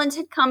McLaughlins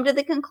had come to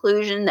the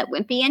conclusion that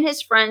Wimpy and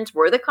his friends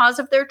were the cause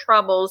of their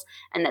troubles,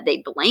 and that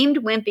they blamed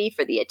Wimpy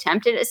for the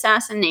attempted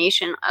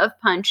assassination of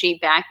Punchy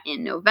back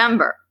in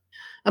November.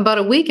 About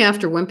a week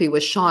after Wimpy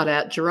was shot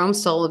at, Jerome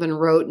Sullivan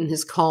wrote in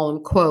his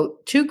column,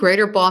 quote, "Two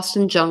greater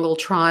Boston jungle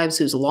tribes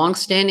whose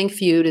long-standing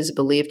feud is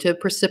believed to have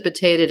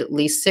precipitated at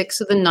least 6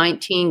 of the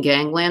 19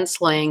 gangland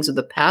slayings of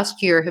the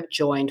past year have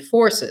joined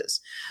forces.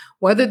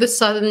 Whether the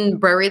sudden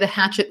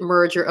bury-the-hatchet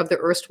merger of the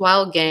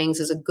erstwhile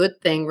gangs is a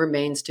good thing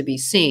remains to be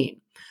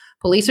seen.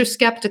 Police are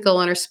skeptical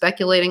and are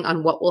speculating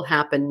on what will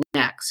happen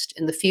next.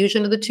 In the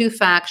fusion of the two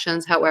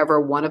factions,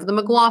 however, one of the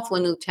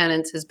McLaughlin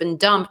lieutenants has been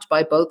dumped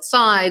by both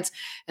sides,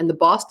 and the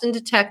Boston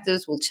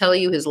detectives will tell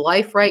you his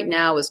life right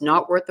now is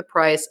not worth the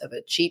price of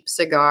a cheap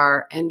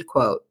cigar," end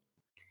quote.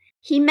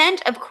 He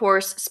meant, of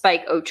course,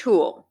 Spike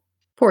O'Toole.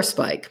 Poor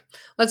Spike.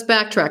 Let's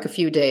backtrack a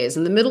few days.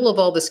 In the middle of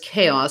all this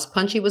chaos,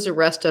 Punchy was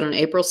arrested on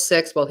April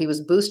 6th while he was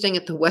boosting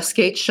at the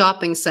Westgate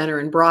Shopping Center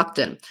in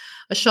Brockton.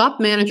 A shop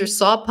manager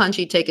saw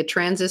Punchy take a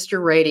transistor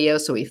radio,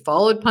 so he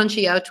followed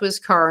Punchy out to his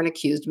car and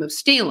accused him of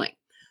stealing.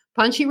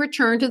 Punchy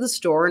returned to the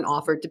store and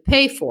offered to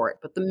pay for it,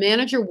 but the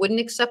manager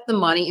wouldn't accept the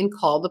money and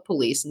called the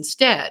police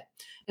instead.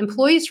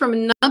 Employees from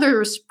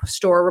another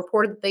store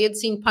reported that they had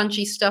seen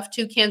Punchy stuff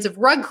 2 cans of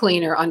rug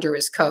cleaner under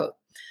his coat.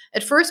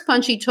 At first,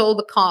 Punchy told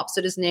the cops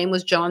that his name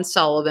was John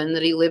Sullivan,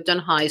 that he lived on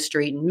High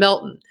Street in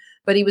Milton.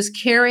 But he was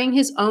carrying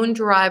his own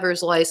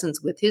driver's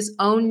license with his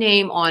own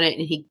name on it,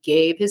 and he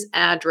gave his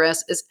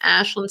address as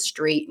Ashland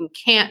Street in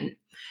Canton.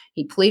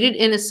 He pleaded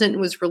innocent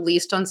and was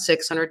released on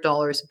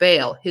 $600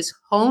 bail. His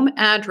home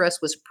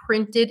address was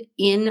printed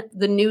in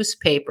the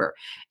newspaper.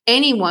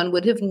 Anyone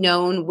would have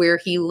known where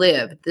he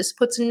lived. This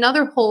puts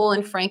another hole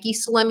in Frankie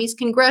Salemi's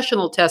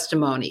congressional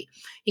testimony.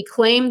 He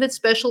claimed that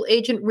Special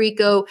Agent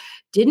Rico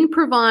didn't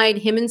provide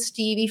him and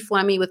Stevie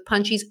Flemmi with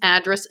Punchy's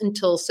address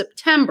until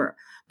September.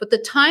 But the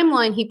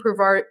timeline he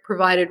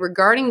provided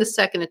regarding the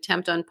second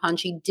attempt on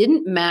Punchy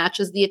didn't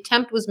match, as the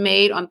attempt was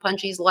made on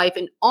Punchy's life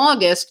in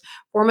August,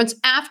 4 months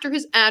after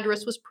his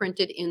address was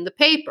printed in the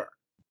paper.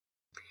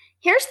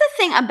 Here's the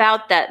thing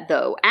about that,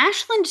 though.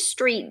 Ashland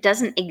Street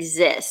doesn't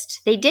exist.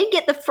 They did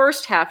get the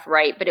first half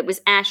right, but it was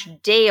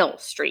Ashdale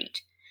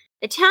Street.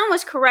 The town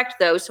was correct,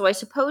 though, so I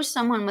suppose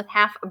someone with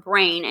half a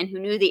brain and who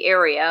knew the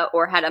area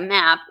or had a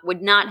map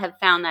would not have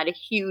found that a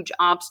huge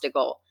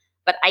obstacle.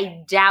 But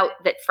I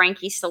doubt that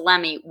Frankie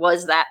Salemi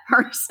was that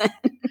person.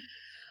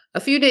 A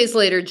few days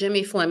later,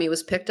 Jimmy Flemmi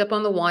was picked up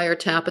on the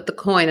wiretap at the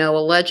Coino,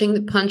 alleging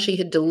that Punchy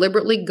had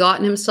deliberately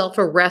gotten himself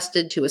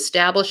arrested to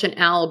establish an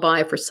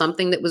alibi for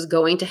something that was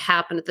going to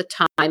happen at the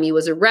time he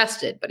was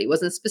arrested, but he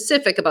wasn't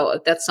specific about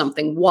what that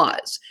something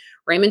was.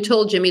 Raymond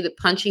told Jimmy that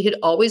Punchy had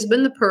always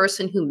been the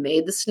person who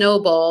made the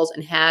snowballs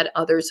and had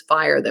others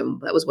fire them.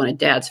 That was one of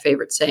Dad's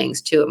favorite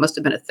sayings, too. It must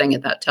have been a thing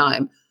at that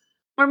time.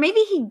 Or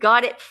maybe he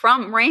got it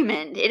from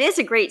Raymond. It is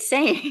a great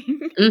saying.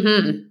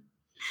 Mm-hmm.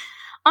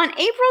 On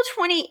April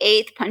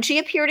 28th, Punchy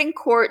appeared in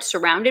court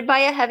surrounded by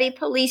a heavy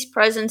police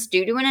presence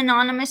due to an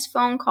anonymous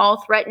phone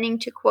call threatening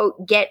to,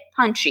 quote, get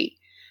Punchy.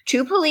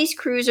 2 police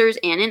cruisers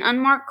and an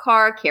unmarked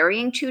car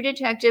carrying 2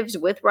 detectives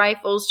with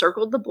rifles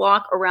circled the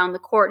block around the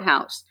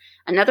courthouse.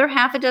 Another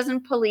half a dozen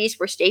police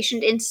were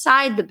stationed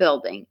inside the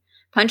building.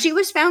 Punchy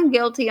was found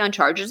guilty on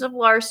charges of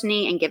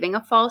larceny and giving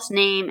a false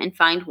name and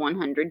fined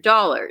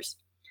 $100.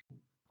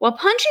 While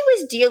Punchy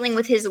was dealing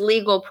with his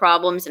legal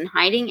problems and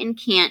hiding in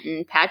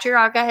Canton,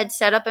 Patriarca had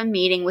set up a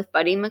meeting with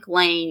Buddy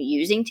McLean,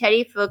 using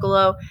Teddy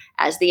Fugalo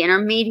as the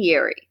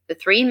intermediary. The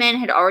 3 men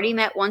had already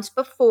met once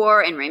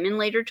before, and Raymond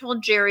later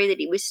told Jerry that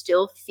he was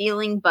still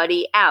feeling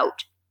Buddy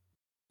out.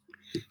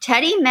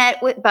 Teddy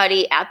met with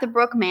Buddy at the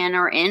Brook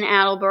Manor in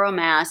Attleboro,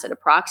 Mass. at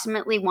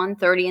approximately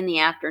 1:30 in the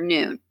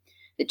afternoon.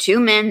 The 2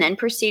 men then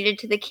proceeded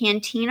to the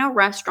Cantina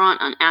restaurant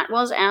on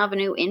Atwells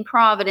Avenue in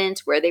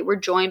Providence, where they were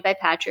joined by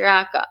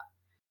Patriarca.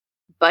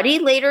 Buddy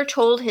later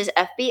told his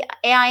FBI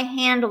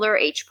handler,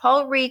 H.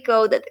 Paul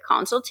Rico, that the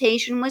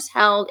consultation was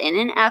held in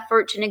an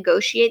effort to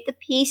negotiate the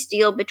peace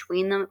deal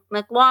between the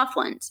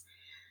McLaughlins.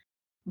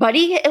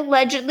 Buddy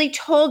allegedly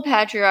told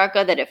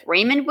Patriarca that if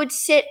Raymond would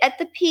sit at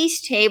the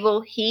peace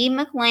table, he,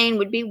 McLean,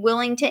 would be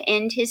willing to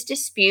end his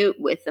dispute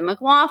with the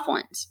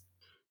McLaughlins.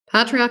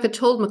 Patriarca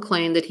told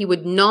McLean that he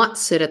would not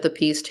sit at the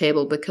peace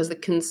table because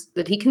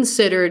that he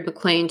considered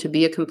McLean to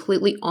be a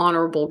completely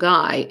honorable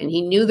guy, and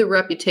he knew the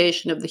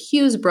reputation of the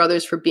Hughes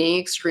brothers for being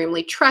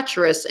extremely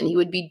treacherous, and he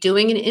would be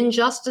doing an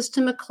injustice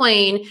to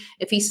McLean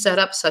if he set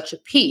up such a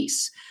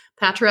peace.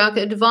 Patriarch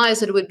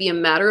advised that it would be a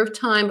matter of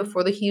time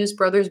before the Hughes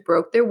brothers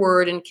broke their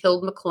word and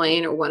killed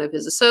McLean or one of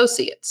his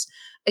associates.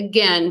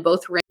 Again,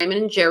 both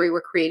Raymond and Jerry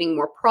were creating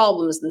more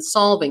problems than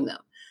solving them.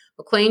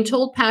 McLean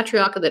told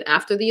Patriarch that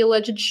after the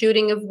alleged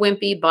shooting of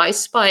Wimpy by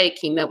Spike,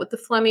 he met with the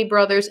Fleming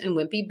brothers and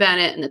Wimpy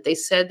Bennett and that they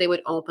said they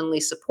would openly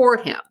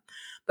support him.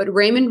 But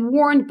Raymond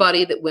warned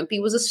Buddy that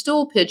Wimpy was a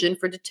stool pigeon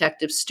for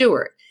Detective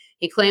Stewart.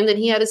 He claimed that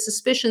he had his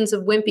suspicions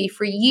of Wimpy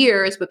for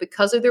years, but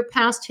because of their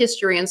past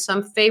history and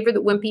some favor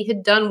that Wimpy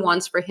had done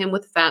once for him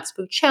with Fats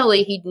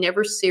Buccelli, he'd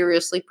never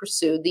seriously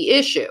pursued the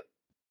issue.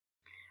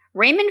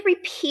 Raymond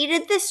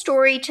repeated the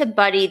story to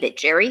Buddy that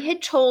Jerry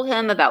had told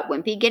him about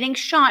Wimpy getting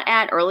shot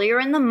at earlier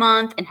in the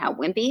month and how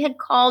Wimpy had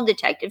called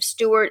Detective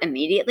Stewart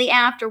immediately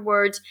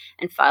afterwards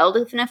and filed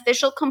an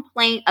official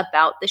complaint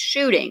about the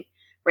shooting.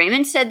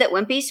 Raymond said that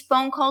Wimpy's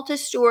phone call to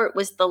Stewart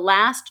was the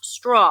last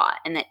straw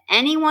and that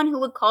anyone who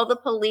would call the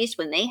police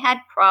when they had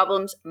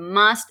problems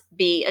must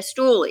be a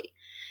stoolie.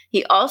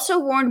 He also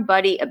warned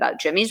Buddy about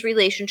Jimmy's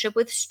relationship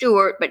with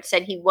Stewart, but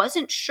said he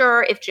wasn't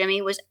sure if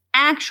Jimmy was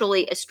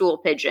actually a stool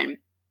pigeon.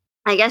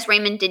 I guess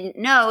Raymond didn't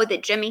know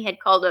that Jimmy had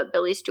called up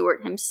Billy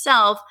Stewart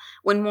himself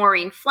when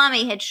Maureen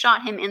Fleming had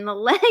shot him in the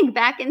leg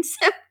back in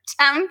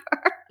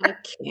September. I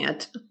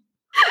can't.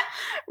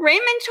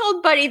 Raymond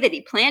told Buddy that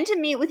he planned to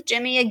meet with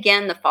Jimmy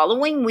again the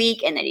following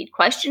week and that he'd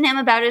question him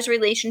about his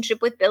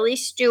relationship with Billy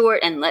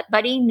Stewart and let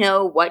Buddy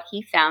know what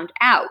he found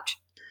out.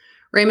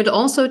 Raymond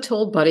also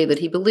told Buddy that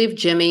he believed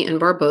Jimmy and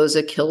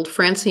Barboza killed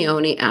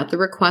Francione at the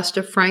request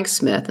of Frank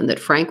Smith and that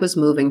Frank was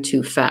moving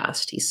too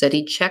fast. He said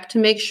he checked to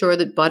make sure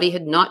that Buddy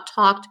had not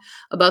talked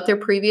about their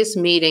previous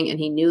meeting and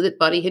he knew that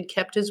Buddy had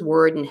kept his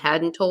word and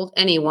hadn't told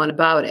anyone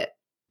about it.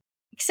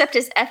 Except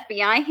his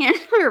FBI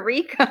handler,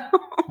 Rico.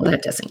 Well,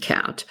 that doesn't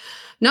count.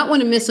 Not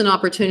want to miss an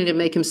opportunity to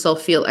make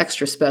himself feel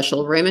extra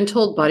special, Raymond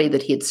told Buddy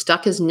that he had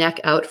stuck his neck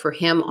out for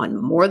him on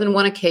more than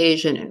one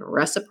occasion and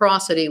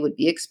reciprocity would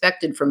be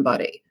expected from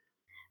Buddy.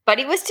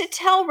 Buddy was to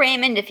tell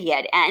Raymond if he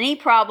had any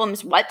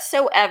problems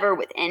whatsoever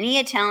with any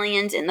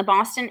Italians in the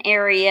Boston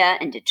area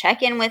and to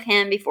check in with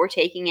him before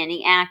taking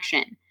any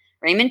action.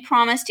 Raymond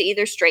promised to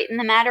either straighten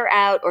the matter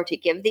out or to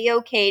give the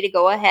okay to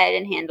go ahead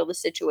and handle the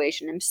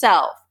situation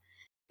himself.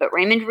 But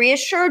Raymond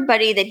reassured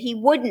Buddy that he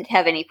wouldn't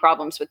have any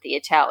problems with the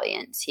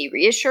Italians. He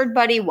reassured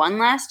Buddy one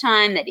last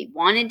time that he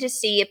wanted to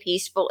see a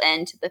peaceful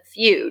end to the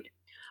feud.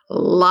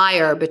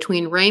 Liar.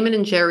 Between Raymond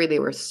and Jerry, they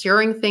were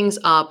stirring things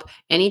up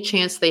any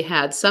chance they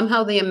had.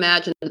 Somehow they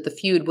imagined that the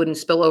feud wouldn't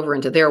spill over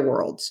into their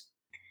worlds.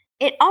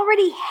 It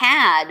already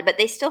had, but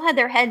they still had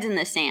their heads in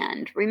the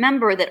sand.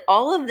 Remember that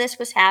all of this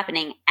was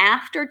happening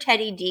after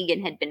Teddy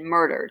Deegan had been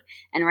murdered,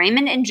 and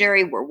Raymond and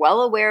Jerry were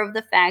well aware of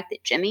the fact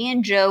that Jimmy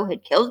and Joe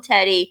had killed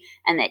Teddy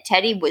and that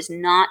Teddy was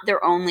not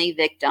their only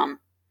victim.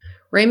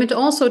 Raymond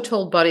also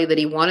told Buddy that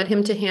he wanted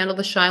him to handle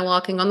the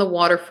shylocking on the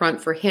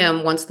waterfront for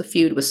him once the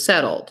feud was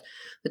settled.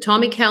 The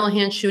Tommy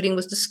Callahan shooting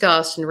was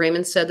discussed, and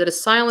Raymond said that a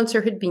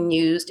silencer had been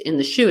used in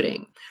the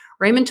shooting.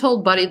 Raymond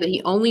told Buddy that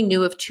he only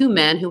knew of two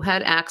men who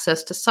had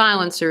access to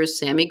silencers,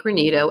 Sammy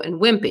Granito and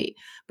Wimpy,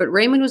 but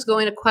Raymond was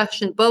going to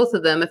question both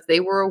of them if they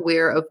were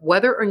aware of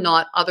whether or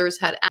not others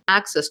had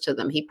access to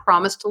them. He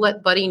promised to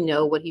let Buddy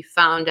know what he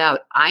found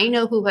out. I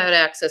know who had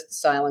access to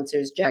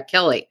silencers, Jack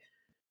Kelly.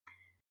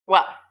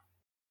 Well,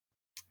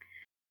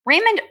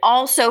 Raymond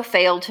also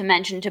failed to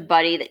mention to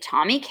Buddy that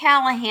Tommy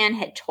Callahan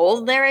had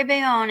told Larry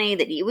Bayoni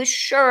that he was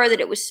sure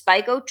that it was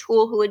Spike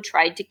O'Toole who had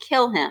tried to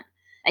kill him.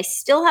 I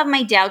still have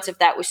my doubts if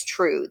that was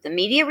true. The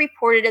media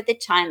reported at the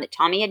time that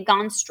Tommy had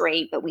gone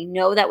straight, but we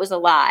know that was a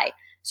lie.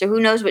 So who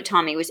knows what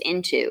Tommy was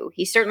into?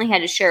 He certainly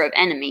had his share of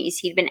enemies.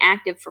 He'd been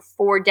active for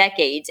 4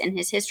 decades, and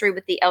his history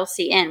with the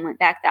LCN went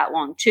back that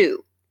long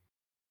too.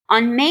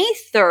 On May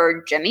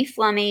 3rd, Jimmy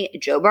Fleming,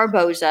 Joe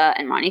Barboza,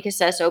 and Ronnie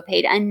Casesso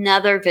paid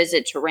another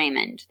visit to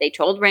Raymond. They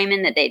told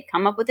Raymond that they'd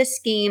come up with a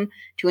scheme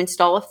to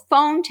install a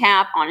phone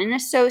tap on an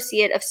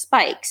associate of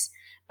Spike's.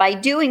 By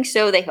doing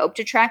so, they hoped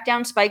to track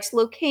down Spike's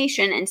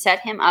location and set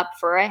him up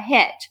for a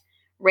hit.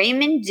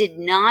 Raymond did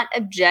not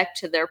object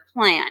to their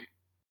plan.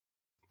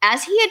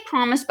 As he had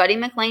promised Buddy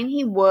McLean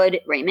he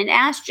would, Raymond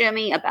asked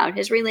Jimmy about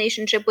his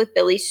relationship with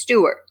Billy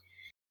Stewart.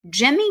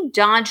 Jimmy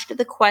dodged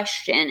the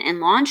question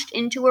and launched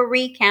into a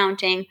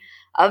recounting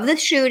of the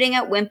shooting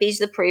at Wimpy's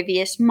the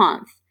previous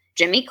month.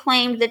 Jimmy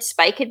claimed that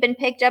Spike had been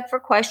picked up for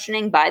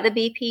questioning by the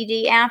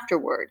BPD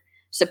afterward.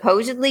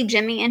 Supposedly,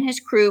 Jimmy and his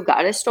crew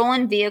got a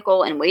stolen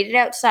vehicle and waited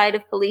outside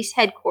of police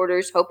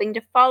headquarters, hoping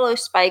to follow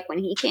Spike when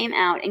he came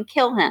out and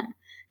kill him.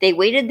 They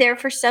waited there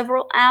for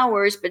several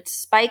hours, but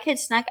Spike had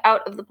snuck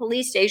out of the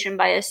police station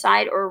by a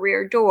side or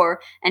rear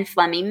door, and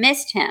Fleming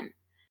missed him.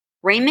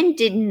 Raymond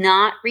did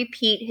not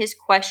repeat his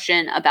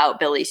question about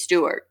Billy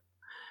Stewart.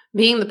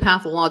 Being the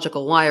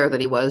pathological liar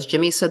that he was,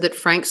 Jimmy said that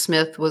Frank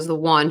Smith was the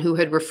one who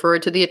had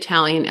referred to the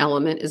Italian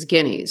element as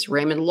guineas.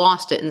 Raymond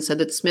lost it and said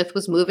that Smith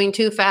was moving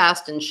too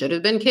fast and should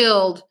have been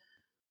killed.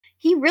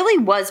 He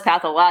really was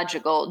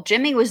pathological.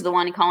 Jimmy was the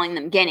one calling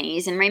them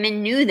guineas, and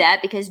Raymond knew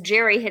that because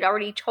Jerry had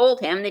already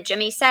told him that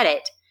Jimmy said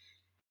it.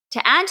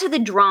 To add to the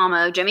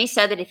drama, Jimmy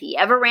said that if he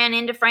ever ran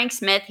into Frank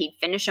Smith, he'd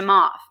finish him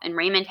off, and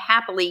Raymond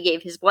happily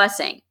gave his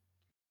blessing.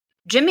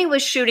 Jimmy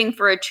was shooting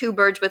for a two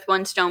birds with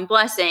one stone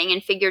blessing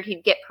and figured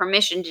he'd get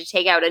permission to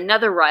take out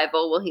another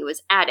rival while he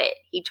was at it.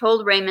 He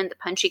told Raymond that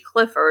Punchy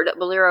Clifford, a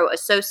Bolero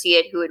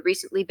associate who had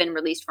recently been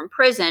released from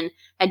prison,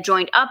 had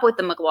joined up with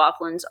the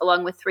McLaughlins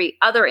along with 3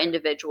 other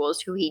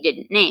individuals who he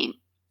didn't name.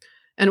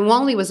 And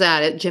while he was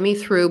at it, Jimmy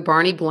threw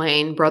Barney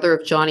Blaine, brother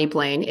of Johnny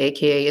Blaine,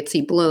 a.k.a.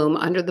 Itzy Bloom,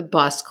 under the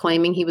bus,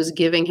 claiming he was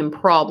giving him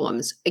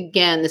problems.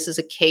 Again, this is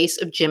a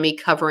case of Jimmy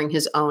covering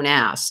his own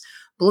ass.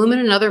 Bloom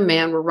and another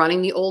man were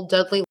running the old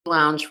Dudley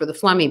Lounge for the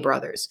Fleming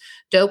brothers.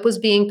 Dope was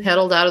being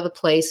peddled out of the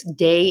place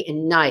day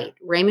and night.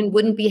 Raymond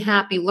wouldn't be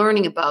happy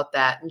learning about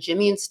that, and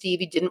Jimmy and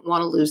Stevie didn't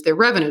want to lose their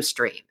revenue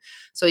stream.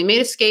 So he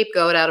made a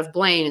scapegoat out of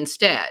Blaine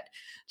instead.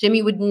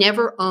 Jimmy would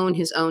never own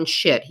his own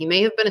shit. He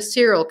may have been a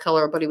serial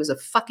killer, but he was a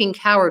fucking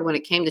coward when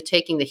it came to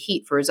taking the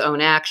heat for his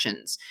own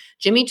actions.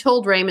 Jimmy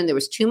told Raymond there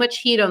was too much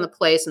heat on the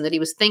place and that he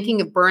was thinking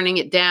of burning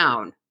it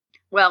down.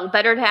 Well,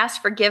 better to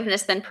ask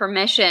forgiveness than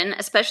permission,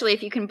 especially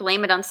if you can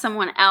blame it on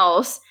someone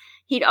else.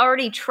 He'd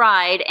already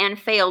tried and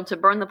failed to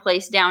burn the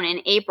place down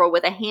in April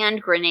with a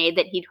hand grenade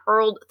that he'd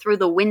hurled through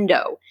the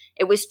window.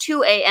 It was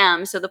 2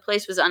 a.m., so the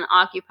place was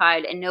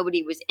unoccupied and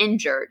nobody was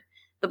injured.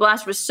 The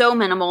blast was so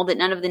minimal that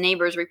none of the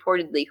neighbors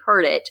reportedly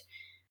heard it.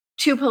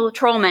 2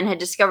 patrolmen had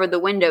discovered the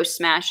window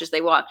smash as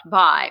they walked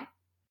by.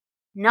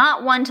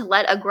 Not one to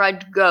let a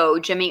grudge go,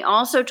 Jimmy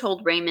also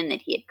told Raymond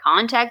that he had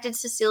contacted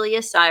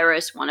Cecilia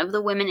Cyrus, one of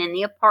the women in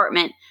the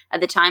apartment, at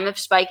the time of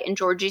Spike and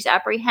Georgie's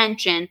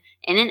apprehension,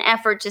 in an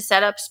effort to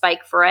set up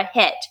Spike for a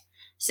hit.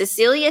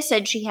 Cecilia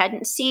said she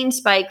hadn't seen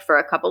Spike for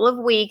a couple of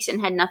weeks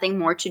and had nothing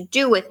more to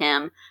do with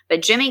him,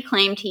 but Jimmy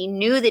claimed he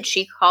knew that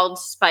she called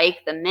Spike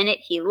the minute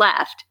he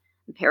left.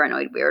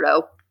 Paranoid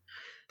weirdo.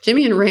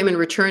 Jimmy and Raymond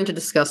returned to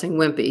discussing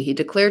Wimpy. He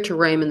declared to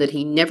Raymond that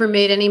he never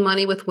made any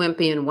money with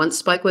Wimpy, and once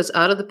Spike was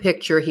out of the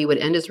picture, he would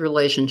end his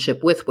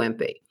relationship with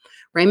Wimpy.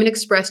 Raymond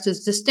expressed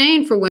his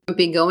disdain for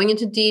Wimpy, going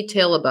into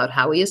detail about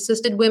how he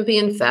assisted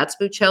Wimpy and Fats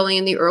Buccelli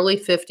in the early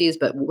 50s,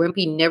 but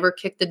Wimpy never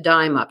kicked a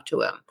dime up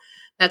to him.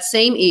 That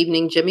same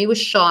evening, Jimmy was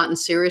shot and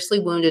seriously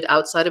wounded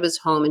outside of his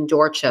home in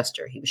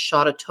Dorchester. He was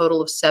shot a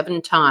total of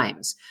 7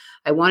 times.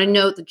 I want to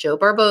note that Joe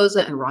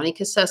Barboza and Ronnie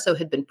Casesso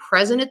had been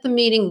present at the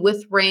meeting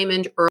with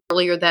Raymond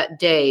earlier that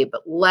day,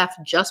 but left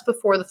just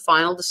before the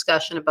final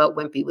discussion about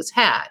Wimpy was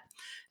had.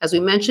 As we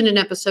mentioned in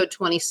episode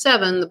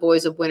 27, The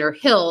Boys of Winter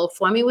Hill,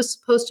 Flemmy was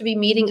supposed to be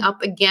meeting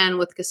up again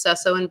with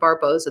Casesso and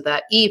Barboza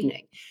that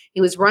evening.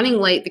 He was running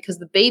late because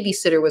the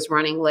babysitter was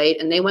running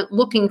late, and they went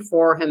looking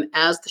for him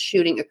as the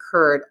shooting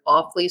occurred.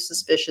 Awfully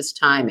suspicious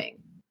timing.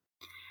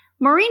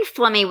 Maureen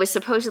Flemmy was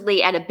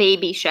supposedly at a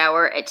baby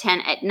shower at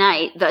 10 at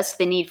night, thus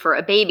the need for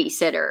a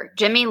babysitter.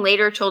 Jimmy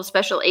later told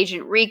Special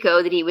Agent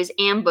Rico that he was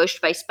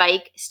ambushed by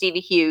Spike,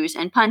 Stevie Hughes,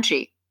 and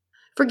Punchy.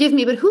 Forgive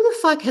me, but who the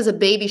fuck has a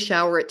baby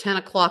shower at 10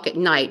 o'clock at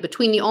night?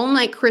 Between the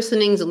all-night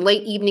christenings and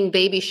late evening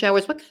baby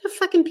showers, what kind of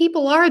fucking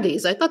people are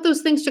these? I thought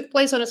those things took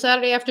place on a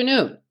Saturday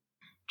afternoon.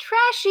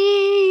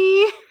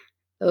 Trashy!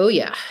 Oh,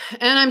 yeah.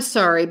 And I'm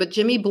sorry, but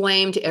Jimmy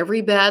blamed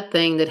every bad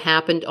thing that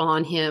happened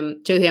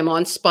to him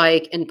on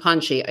Spike and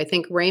Punchy. I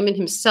think Raymond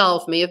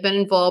himself may have been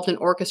involved in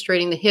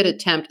orchestrating the hit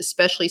attempt,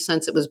 especially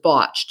since it was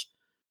botched.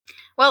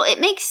 Well,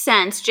 it makes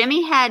sense.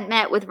 Jimmy had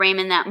met with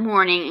Raymond that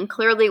morning, and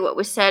clearly what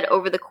was said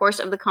over the course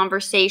of the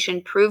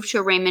conversation proved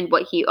to Raymond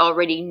what he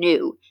already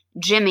knew.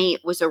 Jimmy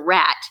was a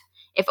rat.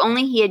 If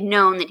only he had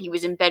known that he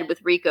was in bed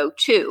with Rico,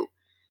 too.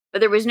 But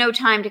there was no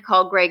time to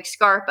call Greg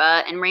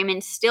Scarpa, and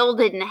Raymond still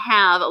didn't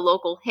have a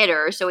local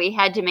hitter, so he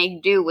had to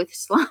make do with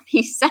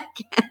sloppy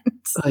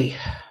seconds. Oy.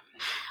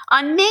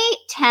 On May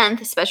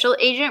 10th, Special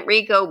Agent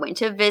Rico went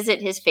to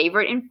visit his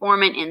favorite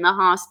informant in the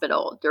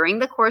hospital. During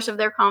the course of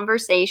their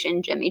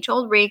conversation, Jimmy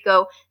told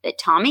Rico that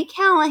Tommy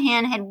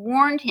Callahan had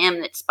warned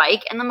him that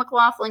Spike and the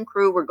McLaughlin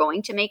crew were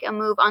going to make a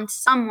move on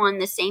someone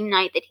the same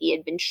night that he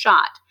had been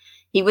shot.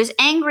 He was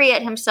angry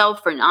at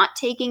himself for not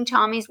taking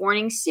Tommy's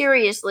warning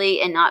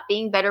seriously and not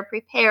being better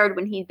prepared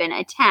when he'd been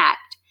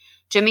attacked.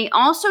 Jimmy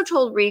also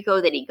told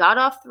Rico that he got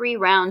off 3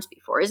 rounds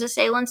before his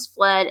assailants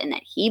fled and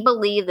that he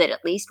believed that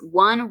at least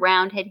 1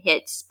 round had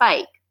hit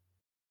Spike.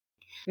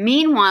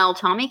 Meanwhile,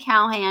 Tommy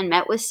Callahan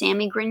met with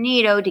Sammy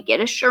Granito to get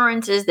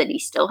assurances that he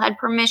still had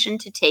permission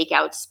to take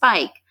out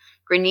Spike.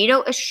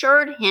 Granito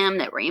assured him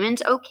that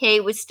Raymond's okay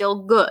was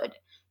still good.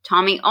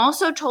 Tommy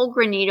also told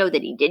Granito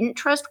that he didn't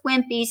trust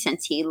Wimpy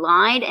since he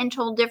lied and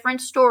told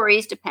different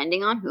stories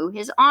depending on who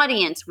his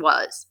audience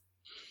was.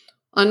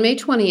 On May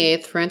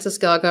 28th, Francis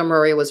Gaga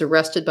Murray was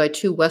arrested by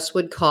 2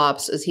 Westwood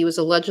cops as he was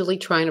allegedly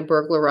trying to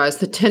burglarize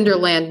the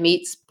Tenderland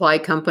Meat Supply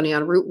Company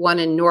on Route 1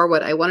 in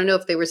Norwood. I want to know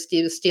if they were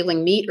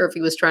stealing meat or if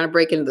he was trying to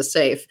break into the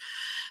safe.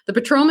 The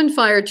patrolman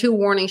fired 2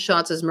 warning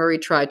shots as Murray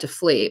tried to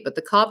flee, but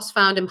the cops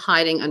found him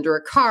hiding under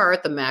a car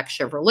at the Mack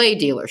Chevrolet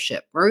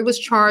dealership. Murray was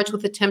charged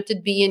with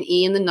attempted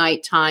B&E in the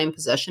nighttime,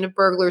 possession of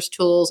burglar's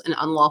tools, and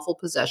unlawful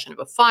possession of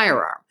a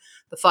firearm.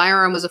 The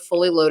firearm was a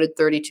fully loaded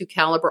 .32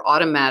 caliber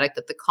automatic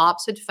that the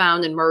cops had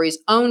found in Murray's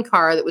own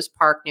car that was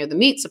parked near the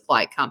meat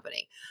supply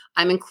company.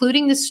 I'm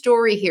including this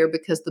story here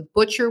because the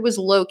butcher was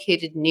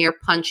located near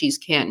Punchy's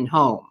Canton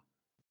home.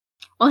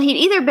 Well, he'd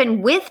either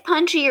been with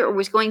Punchy or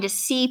was going to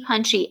see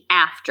Punchy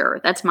after.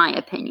 That's my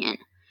opinion.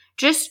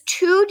 Just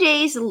 2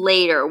 days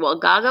later, while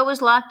Gaga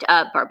was locked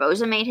up,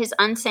 Barboza made his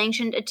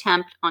unsanctioned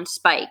attempt on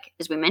Spike.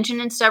 As we mentioned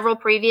in several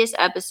previous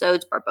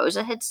episodes,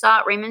 Barboza had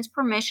sought Raymond's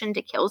permission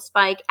to kill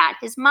Spike at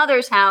his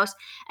mother's house,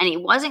 and he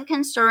wasn't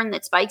concerned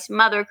that Spike's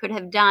mother could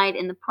have died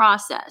in the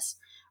process.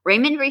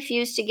 Raymond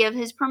refused to give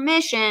his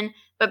permission,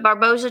 but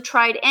Barboza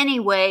tried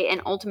anyway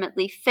and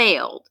ultimately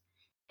failed.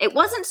 It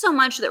wasn't so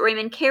much that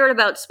Raymond cared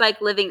about Spike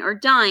living or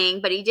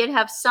dying, but he did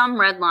have some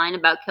red line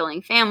about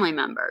killing family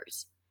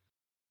members.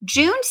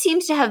 June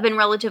seems to have been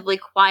relatively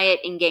quiet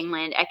in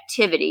gangland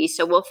activity,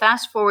 so we'll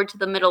fast forward to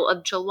the middle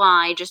of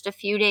July, just a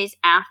few days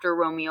after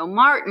Romeo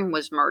Martin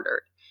was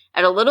murdered.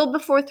 At a little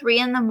before 3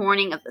 in the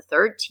morning of the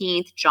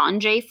 13th, John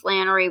J.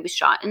 Flannery was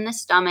shot in the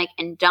stomach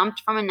and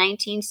dumped from a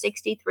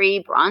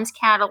 1963 bronze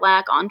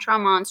Cadillac on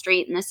Tremont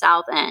Street in the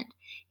South End.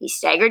 He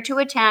staggered to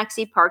a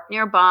taxi parked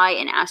nearby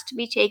and asked to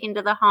be taken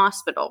to the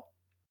hospital.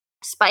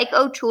 Spike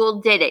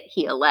O'Toole did it,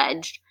 he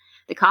alleged.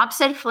 The cops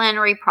said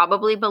Flannery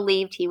probably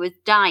believed he was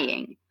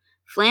dying.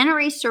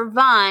 Flannery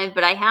survived,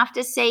 but I have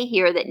to say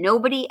here that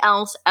nobody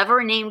else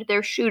ever named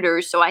their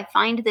shooters, so I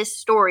find this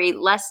story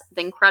less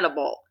than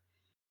credible.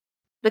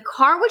 The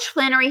car which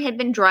Flannery had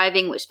been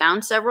driving was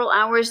found several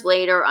hours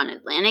later on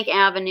Atlantic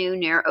Avenue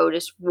near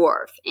Otis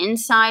Wharf.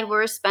 Inside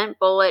were a spent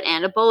bullet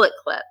and a bullet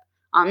clip.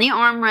 On the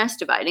armrest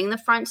dividing the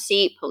front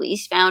seat,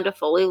 police found a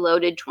fully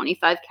loaded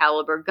 .25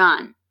 caliber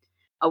gun.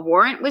 A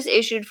warrant was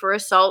issued for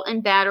assault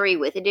and battery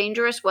with a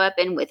dangerous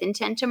weapon with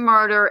intent to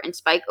murder, and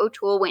Spike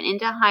O'Toole went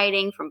into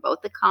hiding from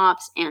both the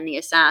cops and the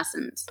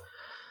assassins.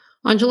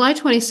 On July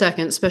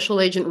 22nd,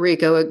 Special Agent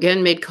Rico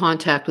again made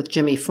contact with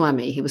Jimmy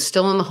Flemmi. He was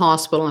still in the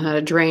hospital and had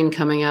a drain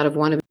coming out of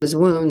one of his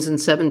wounds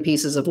and 7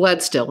 pieces of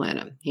lead still in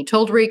him. He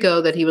told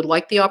Rico that he would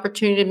like the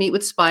opportunity to meet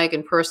with Spike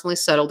and personally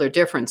settle their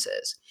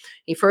differences.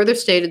 He further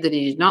stated that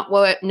he did not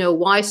know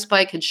why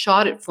Spike had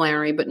shot at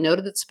Flannery, but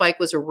noted that Spike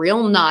was a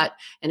real nut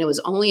and it was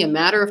only a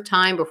matter of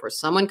time before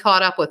someone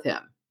caught up with him.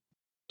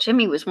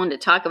 Jimmy was one to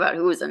talk about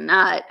who was a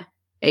nut.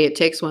 Hey, it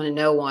takes one to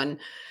know one.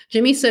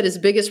 Jimmy said his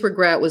biggest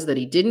regret was that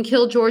he didn't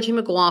kill Georgie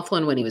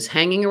McLaughlin when he was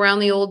hanging around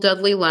the old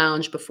Dudley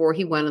Lounge before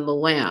he went on the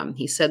lam.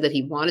 He said that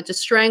he wanted to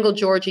strangle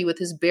Georgie with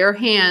his bare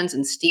hands,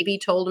 and Stevie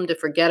told him to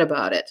forget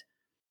about it.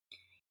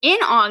 In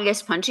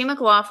August, Punchy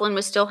McLaughlin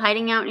was still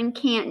hiding out in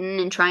Canton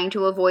and trying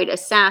to avoid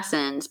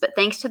assassins, but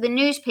thanks to the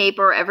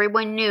newspaper,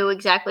 everyone knew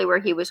exactly where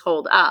he was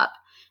holed up.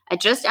 At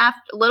just a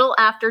little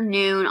after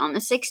noon on the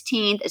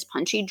 16th, as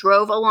Punchy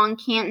drove along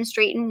Canton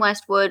Street in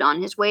Westwood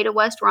on his way to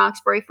West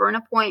Roxbury for an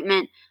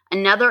appointment,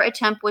 another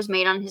attempt was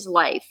made on his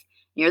life.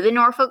 Near the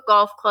Norfolk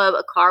Golf Club,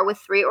 a car with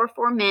 3 or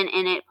 4 men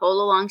in it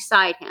pulled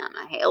alongside him.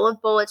 A hail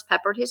of bullets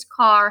peppered his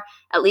car,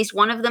 at least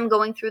one of them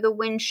going through the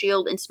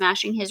windshield and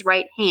smashing his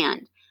right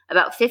hand.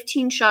 About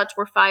 15 shots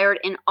were fired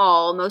in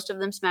all, most of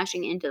them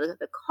smashing into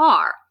the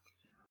car.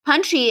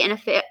 Punchy, in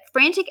a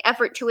frantic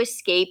effort to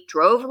escape,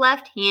 drove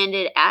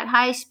left-handed at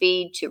high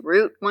speed to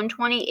Route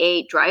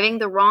 128, driving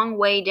the wrong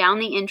way down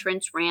the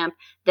entrance ramp,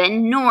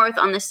 then north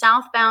on the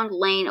southbound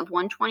lane of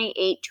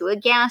 128 to a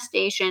gas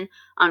station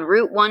on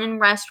Route 1 in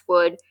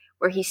Westwood,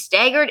 where he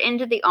staggered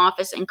into the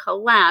office and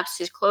collapsed,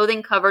 his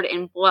clothing covered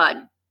in blood.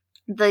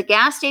 The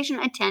gas station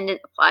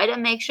attendant applied a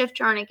makeshift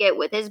tourniquet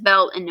with his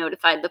belt and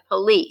notified the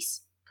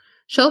police.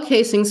 Shell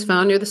casings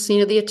found near the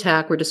scene of the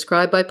attack were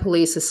described by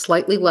police as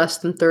slightly less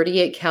than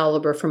 .38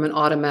 caliber from an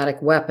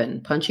automatic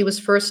weapon. Punchy was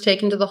first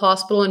taken to the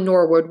hospital in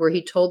Norwood, where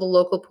he told the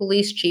local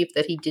police chief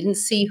that he didn't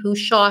see who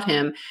shot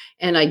him,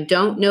 and I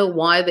don't know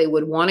why they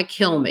would want to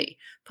kill me.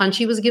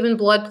 Punchy was given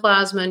blood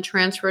plasma and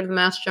transferred to the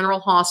Mass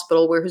General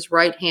Hospital, where his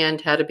right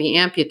hand had to be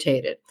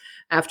amputated.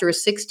 After a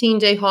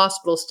 16-day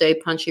hospital stay,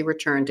 Punchy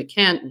returned to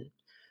Canton.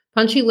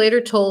 Punchy later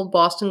told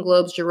Boston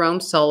Globe's Jerome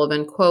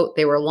Sullivan, quote,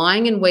 "They were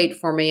lying in wait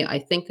for me. I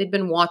think they'd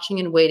been watching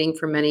and waiting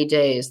for many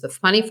days. The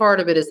funny part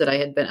of it is that I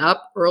had been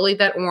up early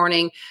that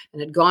morning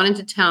and had gone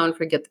into town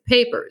to get the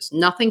papers.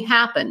 Nothing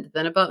happened.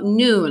 Then about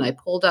noon, I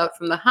pulled out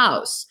from the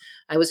house.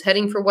 I was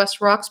heading for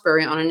West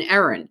Roxbury on an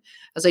errand.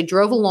 As I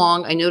drove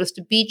along, I noticed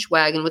a beach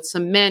wagon with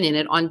some men in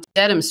it on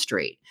Dedham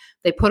Street.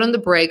 They put on the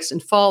brakes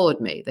and followed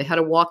me. They had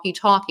a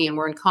walkie-talkie and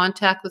were in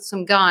contact with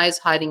some guys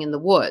hiding in the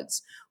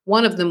woods.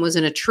 One of them was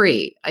in a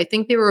tree. I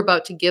think they were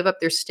about to give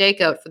up their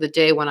stakeout for the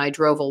day when I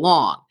drove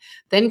along.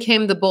 Then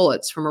came the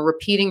bullets from a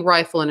repeating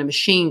rifle and a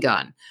machine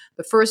gun.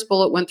 The first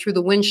bullet went through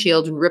the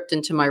windshield and ripped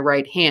into my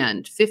right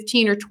hand.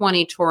 15 or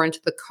 20 tore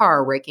into the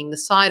car, raking the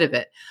side of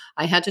it.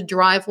 I had to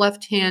drive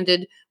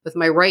left-handed with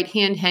my right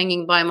hand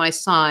hanging by my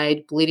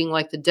side, bleeding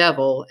like the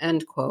devil,"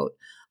 end quote.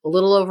 A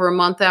little over a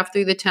month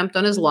after the attempt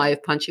on his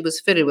life, Punchy was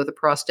fitted with a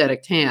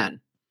prosthetic hand.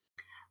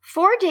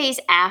 4 days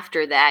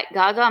after that,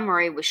 Gaga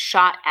Murray was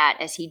shot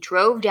at as he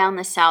drove down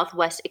the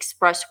Southwest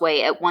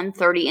Expressway at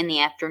 1:30 in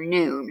the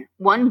afternoon.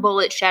 One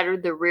bullet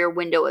shattered the rear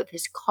window of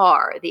his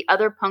car. The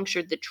other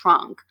punctured the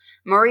trunk.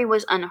 Murray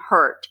was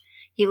unhurt.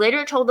 He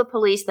later told the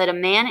police that a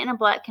man in a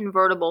black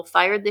convertible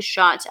fired the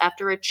shots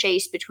after a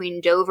chase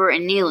between Dover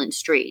and Neyland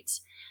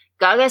Streets.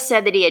 Gaga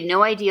said that he had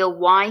no idea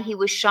why he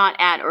was shot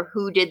at or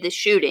who did the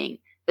shooting,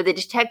 but the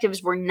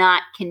detectives were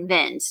not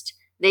convinced.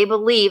 They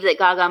believe that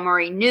Gaga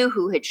Murray knew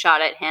who had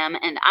shot at him,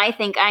 and I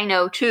think I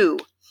know too.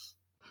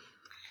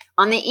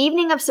 On the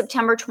evening of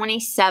September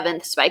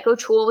 27th, Spike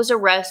O'Toole was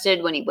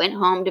arrested when he went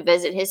home to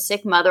visit his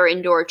sick mother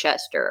in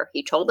Dorchester.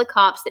 He told the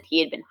cops that he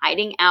had been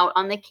hiding out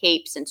on the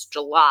Cape since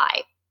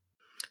July.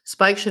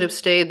 Spike should have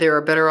stayed there,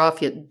 or better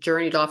off yet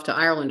journeyed off to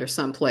Ireland or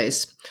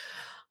someplace.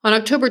 On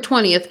October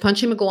 20th,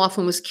 Punchy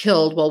McLaughlin was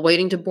killed while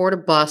waiting to board a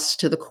bus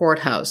to the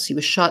courthouse. He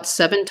was shot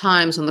 7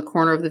 times on the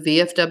corner of the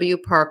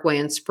VFW Parkway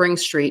and Spring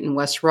Street in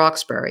West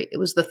Roxbury. It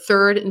was the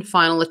third and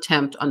final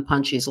attempt on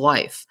Punchy's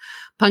life.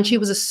 Punchy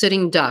was a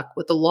sitting duck.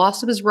 With the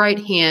loss of his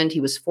right hand, he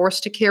was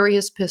forced to carry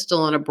his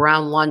pistol in a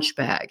brown lunch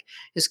bag.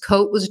 His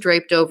coat was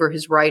draped over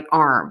his right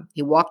arm.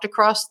 He walked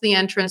across the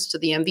entrance to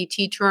the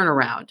MVT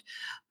turnaround.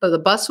 But the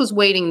bus was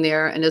waiting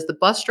there, and as the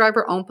bus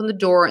driver opened the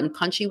door and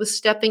Punchy was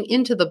stepping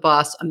into the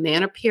bus, a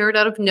man appeared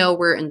out of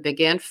nowhere and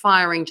began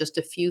firing just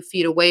a few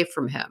feet away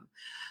from him.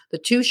 The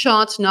 2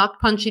 shots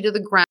knocked Punchy to the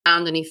ground,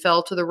 and he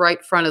fell to the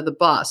right front of the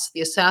bus. The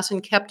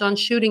assassin kept on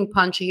shooting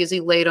Punchy as he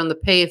laid on the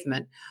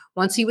pavement.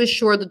 Once he was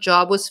sure the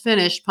job was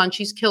finished,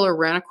 Punchy's killer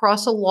ran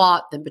across a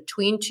lot, then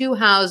between 2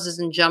 houses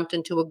and jumped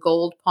into a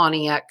gold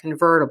Pontiac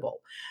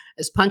convertible.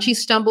 As Punchy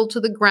stumbled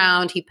to the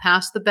ground, he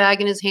passed the bag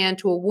in his hand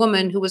to a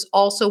woman who was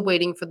also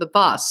waiting for the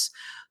bus.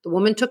 The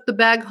woman took the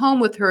bag home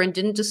with her and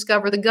didn't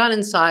discover the gun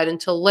inside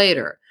until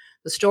later.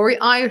 The story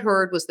I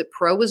heard was that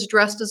Pro was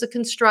dressed as a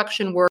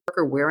construction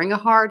worker, wearing a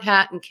hard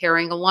hat and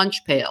carrying a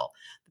lunch pail.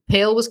 The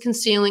pail was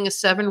concealing a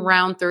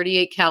 7-round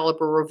 .38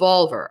 caliber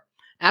revolver.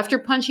 After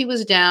Punchy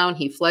was down,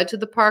 he fled to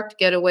the parked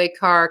getaway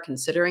car.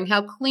 Considering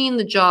how clean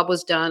the job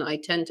was done, I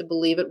tend to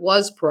believe it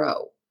was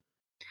Pro.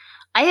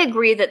 I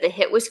agree that the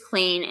hit was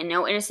clean and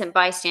no innocent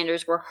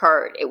bystanders were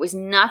hurt. It was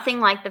nothing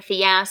like the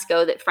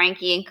fiasco that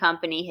Frankie and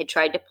company had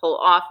tried to pull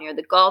off near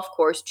the golf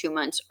course 2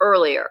 months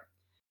earlier.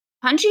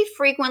 Punchy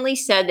frequently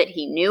said that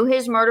he knew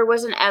his murder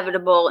was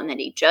inevitable and that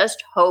he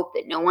just hoped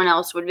that no one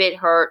else would get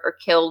hurt or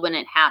killed when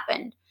it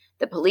happened.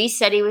 The police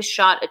said he was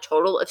shot a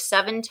total of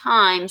 7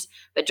 times,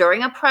 but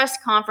during a press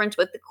conference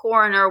with the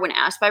coroner, when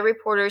asked by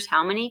reporters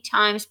how many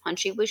times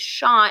Punchy was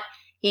shot,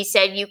 he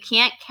said, "You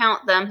can't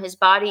count them. His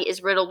body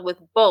is riddled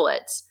with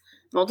bullets."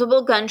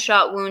 Multiple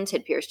gunshot wounds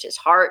had pierced his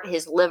heart,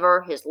 his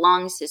liver, his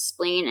lungs, his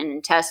spleen, and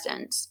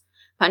intestines.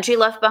 Punchy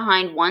left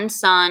behind 1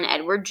 son,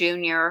 Edward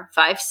Jr.,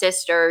 5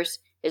 sisters,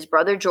 his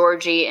brother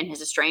Georgie, and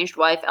his estranged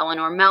wife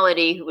Eleanor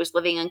Melody, who was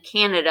living in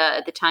Canada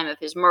at the time of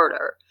his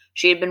murder.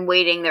 She had been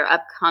waiting their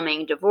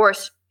upcoming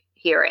divorce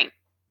hearing.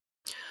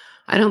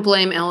 I don't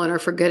blame Eleanor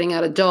for getting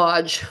out of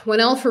Dodge. When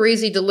El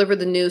Farisi delivered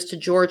the news to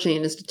Georgie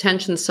in his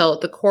detention cell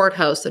at the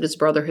courthouse that his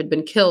brother had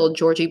been killed,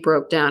 Georgie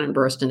broke down and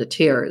burst into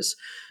tears.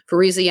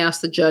 Farisi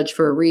asked the judge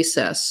for a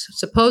recess.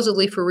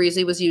 Supposedly,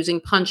 Farisi was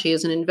using Punchy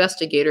as an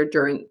investigator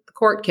during the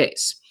court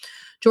case.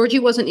 Georgie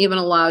wasn't even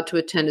allowed to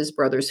attend his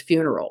brother's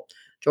funeral.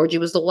 Georgie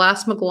was the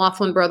last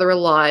McLaughlin brother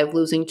alive,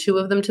 losing 2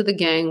 of them to the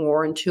gang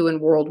war and 2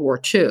 in World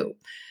War II.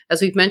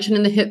 As we've mentioned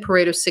in the hit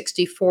parade of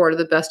 64, to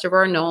the best of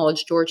our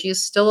knowledge, Georgie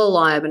is still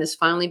alive and has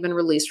finally been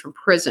released from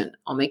prison.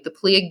 I'll make the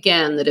plea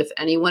again that if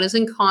anyone is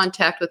in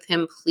contact with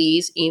him,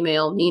 please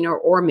email Nina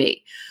or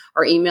me.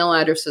 Our email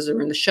addresses are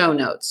in the show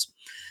notes.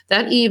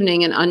 That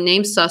evening, an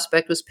unnamed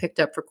suspect was picked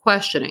up for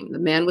questioning. The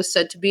man was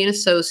said to be an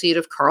associate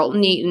of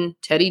Carlton Eaton,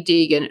 Teddy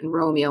Deegan, and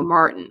Romeo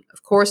Martin.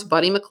 Of course,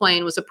 Buddy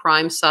McLean was a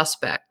prime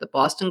suspect. The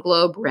Boston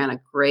Globe ran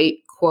a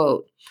great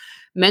quote.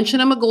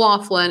 "Mention a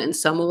McLaughlin and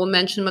someone will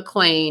mention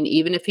McLean,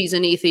 even if he's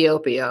in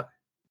Ethiopia."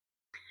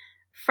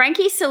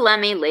 Frankie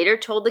Salemi later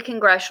told the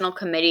Congressional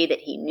Committee that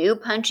he knew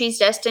Punchy's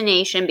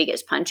destination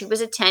because Punchy was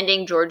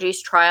attending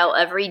Georgie's trial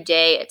every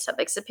day at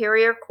Suffolk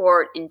Superior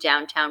Court in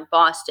downtown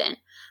Boston.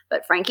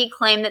 But Frankie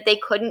claimed that they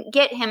couldn't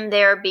get him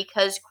there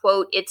because,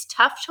 quote, "it's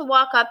tough to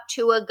walk up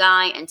to a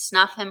guy and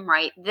snuff him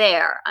right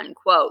there,"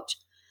 unquote.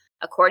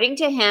 According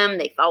to him,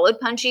 they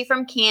followed Punchy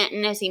from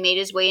Canton as he made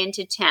his way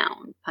into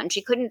town.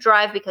 Punchy couldn't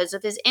drive because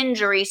of his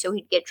injury, so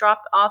he'd get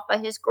dropped off by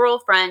his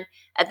girlfriend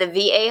at the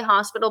VA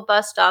hospital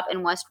bus stop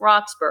in West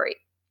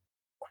Roxbury.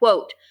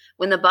 Quote,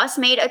 "When the bus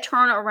made a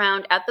turn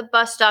around at the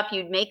bus stop,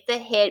 you'd make the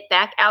hit,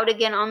 back out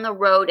again on the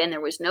road, and there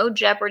was no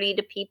jeopardy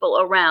to people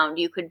around.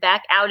 You could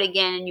back out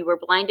again, and you were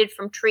blinded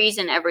from trees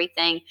and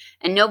everything,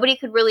 and nobody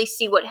could really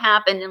see what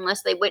happened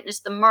unless they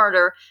witnessed the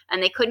murder,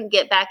 and they couldn't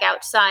get back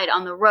outside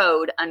on the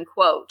road,"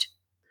 unquote.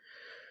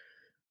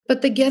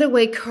 But the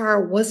getaway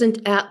car wasn't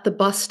at the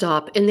bus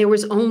stop, and there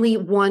was only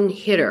one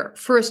hitter.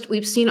 First,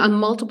 we've seen on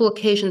multiple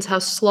occasions how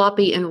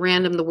sloppy and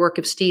random the work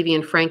of Stevie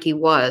and Frankie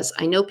was.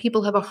 I know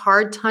people have a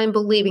hard time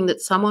believing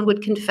that someone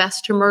would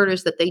confess to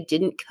murders that they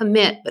didn't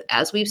commit, but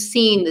as we've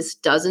seen, this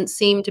doesn't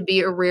seem to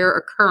be a rare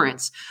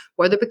occurrence,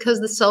 whether because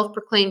the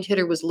self-proclaimed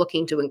hitter was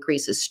looking to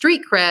increase his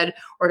street cred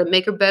or to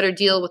make a better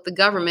deal with the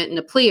government in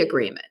a plea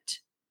agreement.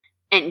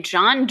 And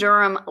John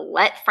Durham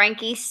let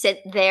Frankie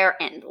sit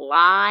there and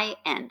lie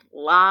and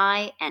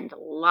lie and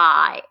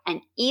lie.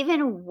 And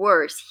even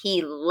worse,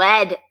 he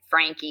led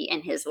Frankie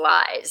in his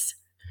lies.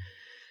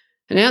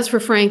 And as for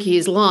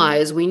Frankie's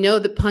lies, we know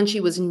that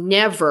Punchy was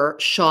never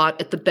shot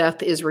at the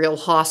Beth Israel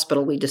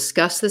Hospital. We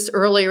discussed this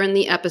earlier in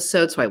the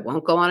episode, so I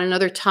won't go on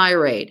another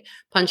tirade.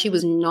 Punchy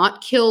was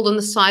not killed on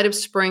the side of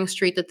Spring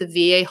Street that the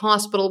VA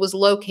hospital was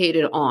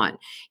located on.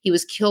 He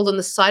was killed on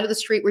the side of the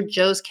street where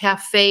Joe's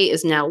Cafe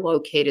is now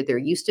located. There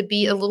used to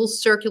be a little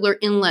circular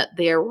inlet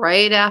there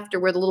right after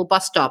where the little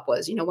bus stop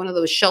was, one of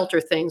those shelter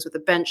things with a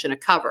bench and a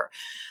cover.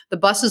 The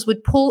buses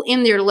would pull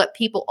in there to let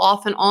people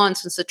off and on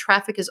since the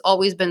traffic has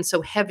always been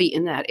so heavy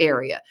in that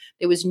area.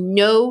 There was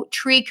no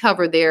tree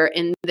cover there,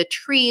 and the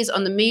trees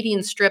on the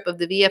median strip of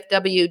the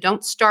VFW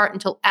don't start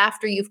until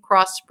after you've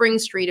crossed Spring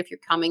Street if you're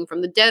coming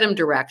from the Dedham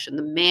direction.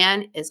 The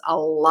man is a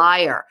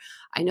liar.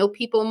 I know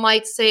people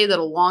might say that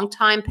a long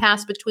time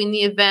passed between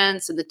the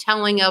events and the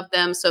telling of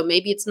them, so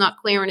maybe it's not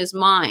clear in his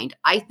mind.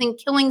 I think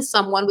killing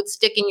someone would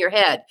stick in your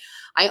head.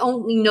 I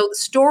only know the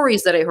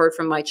stories that I heard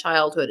from my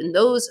childhood, and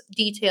those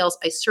details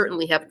I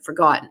certainly haven't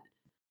forgotten.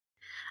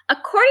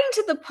 According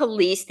to the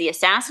police, the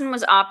assassin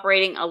was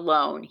operating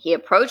alone. He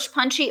approached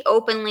Punchy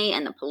openly,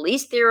 and the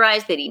police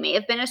theorized that he may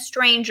have been a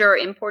stranger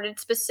imported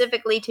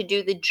specifically to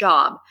do the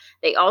job.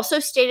 They also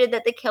stated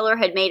that the killer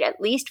had made at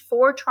least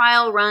 4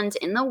 trial runs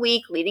in the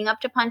week leading up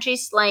to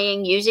Punchy's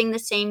slaying using the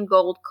same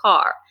gold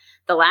car.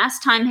 The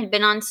last time had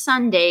been on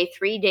Sunday,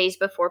 3 days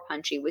before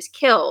Punchy was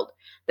killed.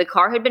 The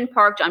car had been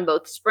parked on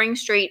both Spring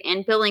Street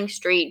and Billing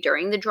Street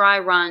during the dry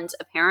runs,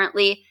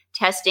 apparently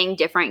testing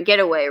different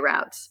getaway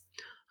routes.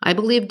 I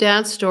believe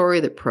Dad's story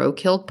that Pro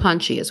killed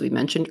Punchy. As we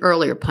mentioned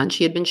earlier,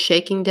 Punchy had been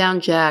shaking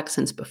down Jack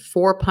since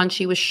before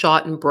Punchy was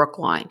shot in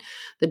Brookline.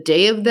 The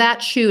day of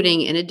that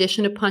shooting, in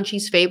addition to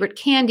Punchy's favorite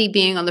candy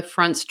being on the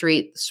front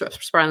seat,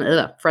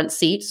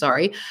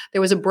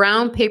 there was a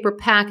brown paper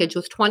package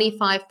with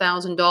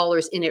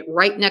 $25,000 in it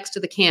right next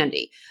to the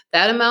candy.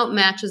 That amount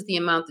matches the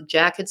amount that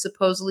Jack had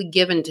supposedly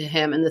given to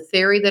him, and the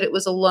theory that it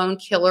was a lone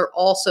killer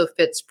also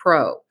fits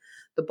Pro.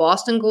 The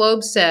Boston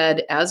Globe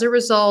said, as a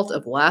result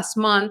of last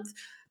month's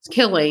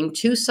killing,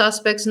 2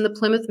 suspects in the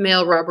Plymouth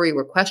mail robbery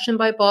were questioned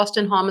by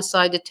Boston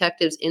homicide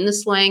detectives in the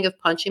slaying of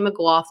Punchy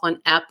McLaughlin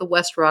at the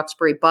West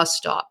Roxbury bus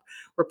stop.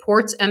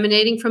 Reports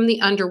emanating from the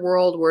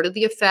underworld were to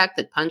the effect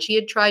that Punchy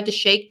had tried to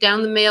shake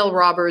down the mail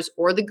robbers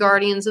or the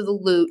guardians of the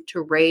loot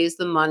to raise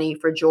the money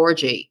for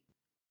Georgie.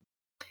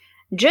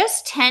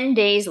 Just 10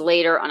 days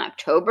later, on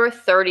October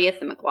 30th,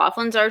 the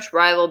McLaughlin's arch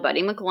rival,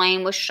 Buddy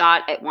McLean, was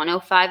shot at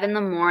 1:05 in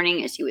the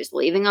morning as he was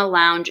leaving a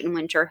lounge in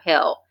Winter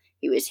Hill.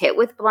 He was hit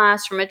with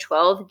blasts from a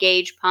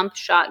 12-gauge pump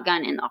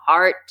shotgun in the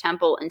heart,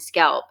 temple, and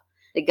scalp.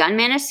 The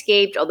gunman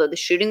escaped, although the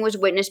shooting was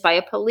witnessed by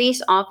a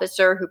police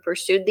officer who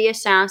pursued the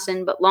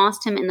assassin but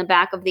lost him in the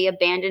back of the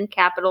abandoned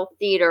Capitol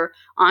Theater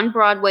on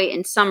Broadway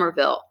in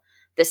Somerville.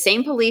 The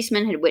same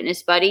policeman had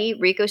witnessed Buddy,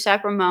 Rico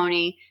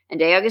Sacramone, and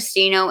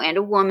DeAgostino and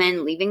a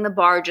woman leaving the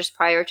bar just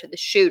prior to the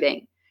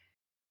shooting.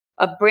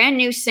 A brand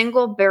new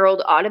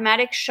single-barreled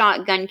automatic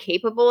shotgun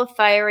capable of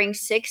firing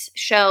 6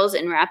 shells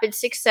in rapid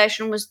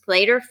succession was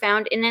later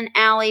found in an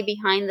alley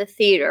behind the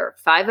theater.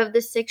 5 of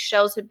the 6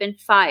 shells had been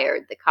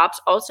fired. The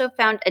cops also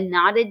found a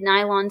knotted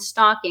nylon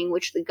stocking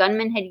which the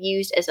gunman had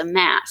used as a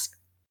mask.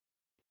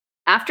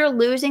 After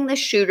losing the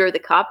shooter, the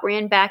cop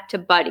ran back to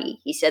Buddy.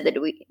 He said that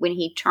when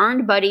he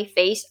turned Buddy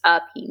face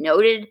up, he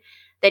noted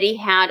that he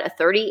had a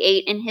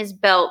 .38 in his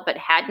belt but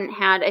hadn't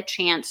had a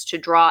chance to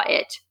draw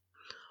it.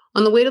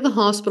 On the way to the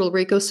hospital,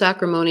 Rico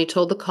Sacramone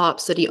told the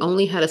cops that he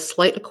only had a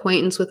slight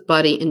acquaintance with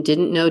Buddy and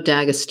didn't know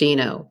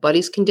D'Agostino.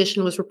 Buddy's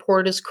condition was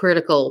reported as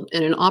critical.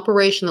 In an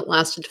operation that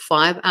lasted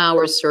 5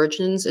 hours,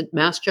 surgeons at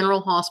Mass General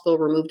Hospital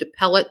removed a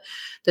pellet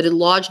that had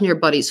lodged near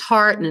Buddy's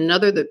heart and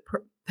another that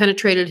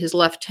penetrated his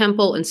left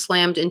temple and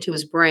slammed into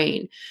his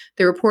brain.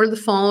 They reported the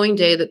following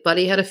day that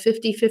Buddy had a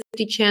 50-50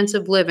 chance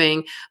of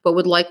living, but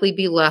would likely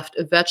be left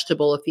a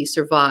vegetable if he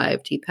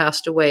survived. He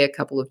passed away a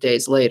couple of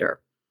days later.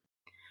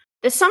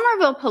 The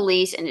Somerville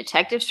police and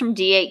detectives from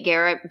DA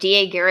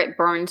Garrett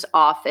Burns'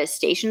 office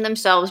stationed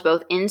themselves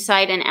both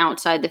inside and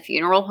outside the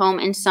funeral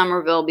home in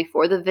Somerville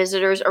before the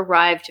visitors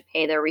arrived to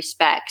pay their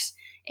respects.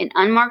 In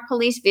unmarked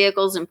police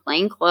vehicles and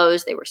plain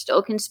clothes, they were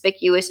still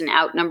conspicuous and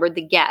outnumbered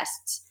the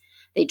guests.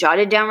 They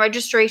jotted down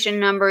registration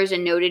numbers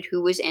and noted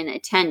who was in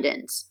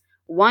attendance.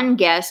 One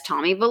guest,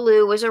 Tommy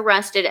Valou, was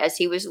arrested as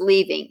he was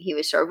leaving. He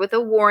was served with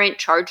a warrant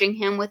charging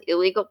him with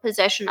illegal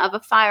possession of a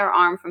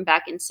firearm from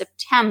back in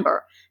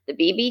September. The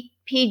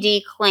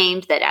PD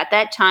claimed that at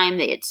that time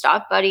they had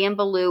stopped Buddy and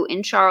Baloo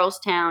in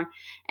Charlestown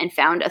and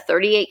found a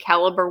 .38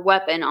 caliber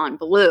weapon on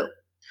Baloo.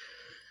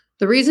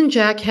 The reason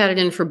Jack had it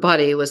in for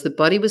Buddy was that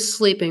Buddy was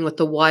sleeping with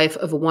the wife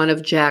of one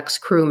of Jack's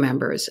crew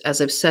members.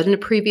 As I've said in a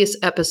previous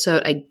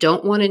episode, I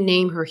don't want to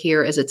name her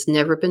here as it's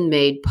never been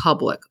made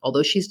public.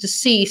 Although she's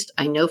deceased,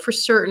 I know for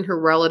certain her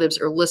relatives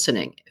are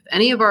listening. If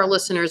any of our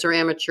listeners are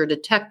amateur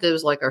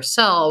detectives like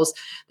ourselves,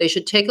 they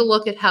should take a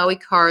look at Howie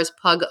Carr's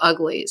Pug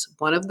Uglies.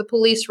 One of the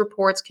police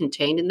reports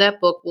contained in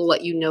that book will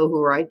let you know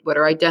what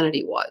her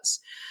identity was.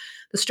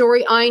 The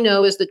story I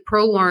know is that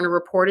Pro Lerner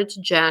reported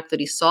to Jack that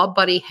he saw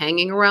Buddy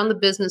hanging around the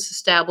business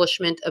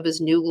establishment of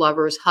his new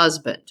lover's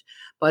husband.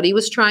 Buddy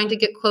was trying to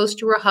get close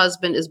to her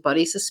husband as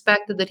Buddy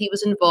suspected that he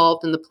was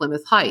involved in the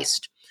Plymouth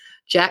heist.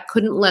 Jack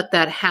couldn't let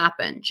that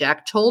happen.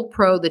 Jack told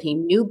Pro that he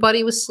knew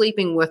Buddy was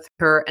sleeping with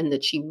her and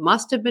that she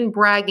must have been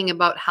bragging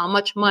about how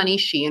much money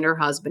she and her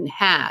husband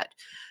had.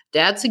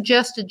 Dad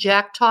suggested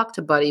Jack talk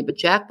to Buddy, but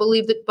Jack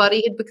believed that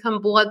Buddy had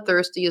become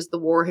bloodthirsty as the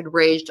war had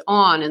raged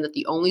on and that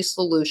the only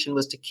solution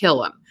was to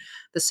kill him.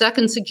 The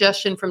second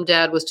suggestion from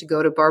Dad was to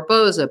go to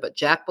Barboza, but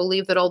Jack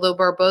believed that although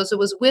Barboza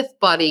was with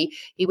Buddy,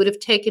 he would have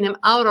taken him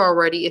out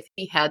already if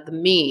he had the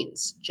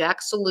means.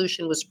 Jack's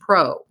solution was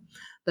Pro.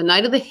 The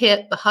night of the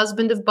hit, the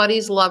husband of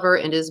Buddy's lover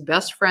and his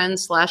best friend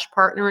 /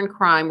 partner in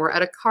crime were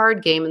at a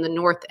card game in the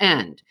North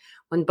End.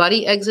 When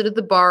Buddy exited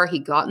the bar, he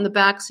got in the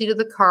back seat of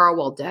the car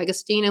while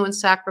D'Agostino and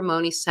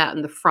Sacramone sat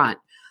in the front.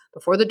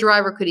 Before the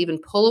driver could even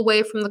pull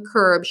away from the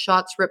curb,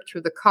 shots ripped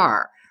through the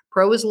car.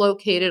 Pro was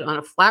located on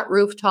a flat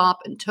rooftop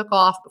and took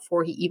off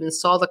before he even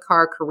saw the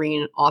car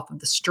careen off of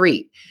the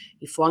street.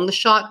 He flung the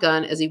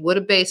shotgun as he would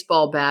a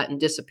baseball bat and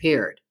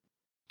disappeared.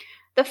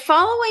 The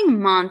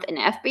following month, an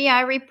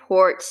FBI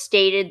report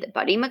stated that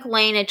Buddy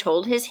McLean had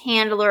told his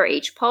handler,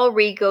 H. Paul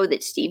Rico,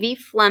 that Stevie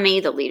Flemmi,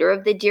 the leader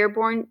of the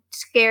Dearborn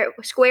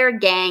Square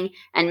Gang,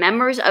 and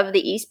members of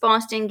the East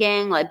Boston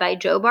Gang, led by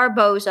Joe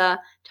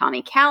Barboza,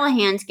 Tommy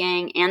Callahan's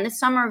gang, and the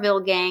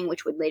Somerville Gang,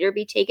 which would later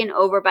be taken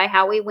over by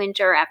Howie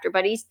Winter after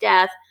Buddy's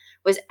death,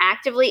 was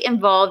actively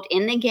involved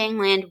in the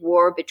gangland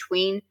war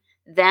between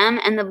them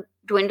and the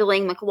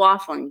dwindling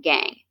McLaughlin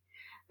Gang.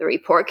 The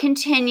report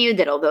continued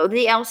that although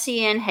the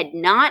LCN had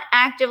not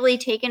actively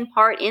taken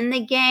part in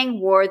the gang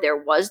war, there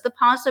was the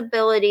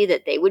possibility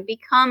that they would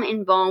become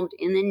involved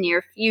in the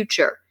near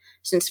future.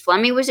 Since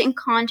Flemmi was in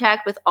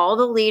contact with all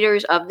the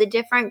leaders of the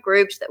different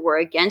groups that were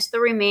against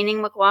the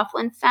remaining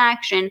McLaughlin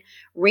faction,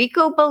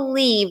 Rico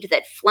believed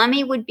that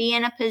Flemmi would be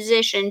in a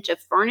position to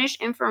furnish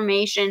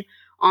information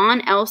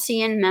on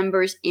LCN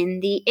members in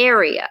the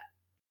area.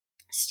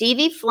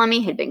 Stevie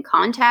Flemmi had been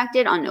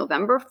contacted on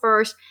November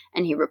 1st,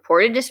 and he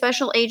reported to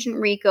Special Agent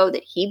Rico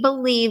that he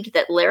believed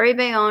that Larry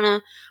Bayona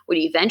would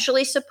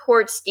eventually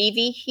support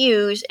Stevie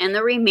Hughes and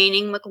the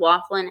remaining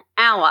McLaughlin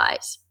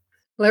allies.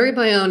 Larry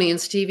Bayona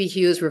and Stevie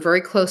Hughes were very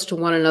close to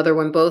one another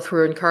when both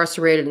were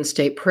incarcerated in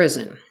state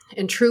prison.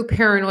 In true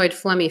paranoid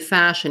Flemmi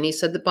fashion, he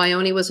said that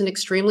Bayona was an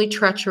extremely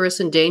treacherous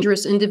and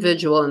dangerous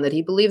individual and that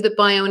he believed that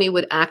Bayona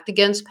would act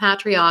against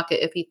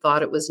Patriarca if he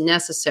thought it was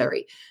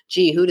necessary.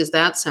 Gee, who does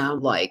that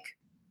sound like?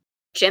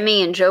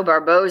 Jimmy and Joe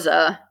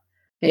Barboza.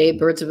 Hey,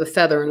 birds of a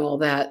feather and all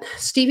that.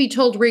 Stevie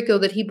told Rico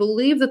that he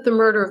believed that the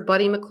murder of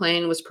Buddy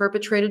McLean was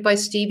perpetrated by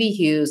Stevie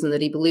Hughes and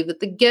that he believed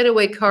that the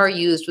getaway car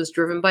used was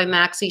driven by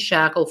Maxie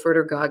Shackelford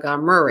or Gaga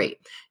Murray.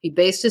 He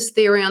based his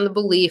theory on the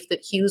belief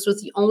that Hughes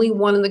was the only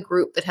one in the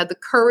group that had the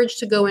courage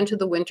to go into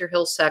the Winter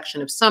Hill section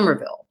of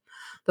Somerville.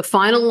 The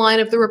final line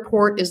of the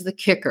report is the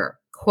kicker.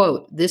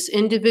 Quote, this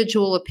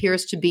individual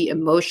appears to be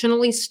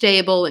emotionally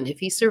stable, and if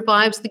he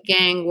survives the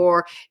gang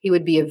war, he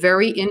would be a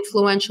very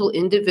influential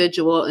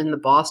individual in the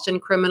Boston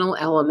criminal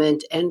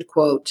element, end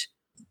quote.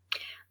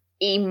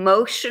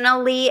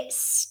 Emotionally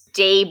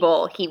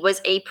stable. He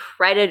was a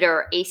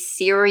predator, a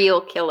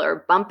serial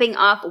killer, bumping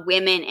off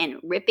women and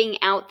ripping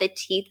out the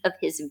teeth of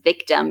his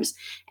victims.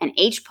 And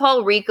H.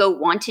 Paul Rico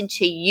wanted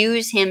to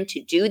use him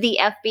to do the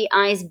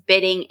FBI's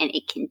bidding, and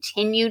it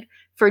continued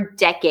for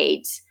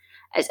decades.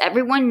 As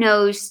everyone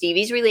knows,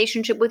 Stevie's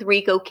relationship with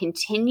Rico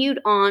continued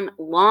on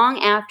long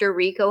after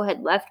Rico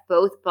had left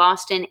both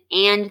Boston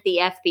and the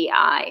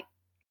FBI.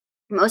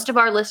 Most of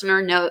our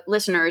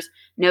listeners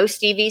know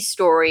Stevie's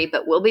story,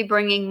 but we'll be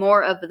bringing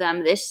more of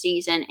them this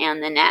season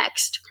and the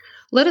next.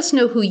 Let us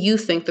know who you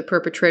think the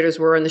perpetrators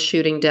were in the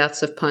shooting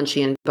deaths of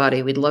Punchy and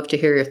Buddy. We'd love to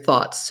hear your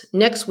thoughts.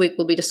 Next week,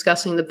 we'll be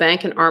discussing the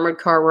bank and armored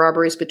car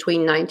robberies between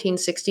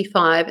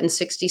 1965 and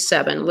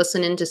 67.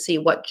 Listen in to see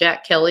what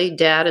Jack Kelly,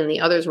 Dad, and the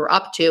others were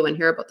up to and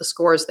hear about the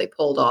scores they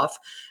pulled off.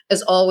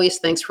 As always,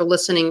 thanks for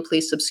listening.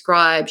 Please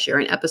subscribe, share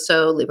an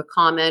episode, leave a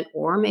comment,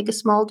 or make a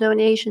small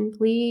donation,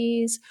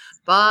 please.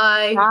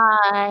 Bye.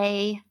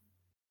 Bye.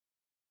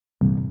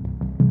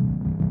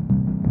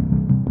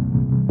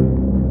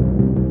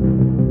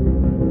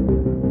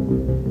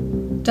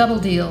 Double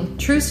Deal.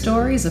 True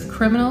stories of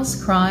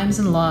criminals, crimes,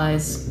 and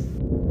lies.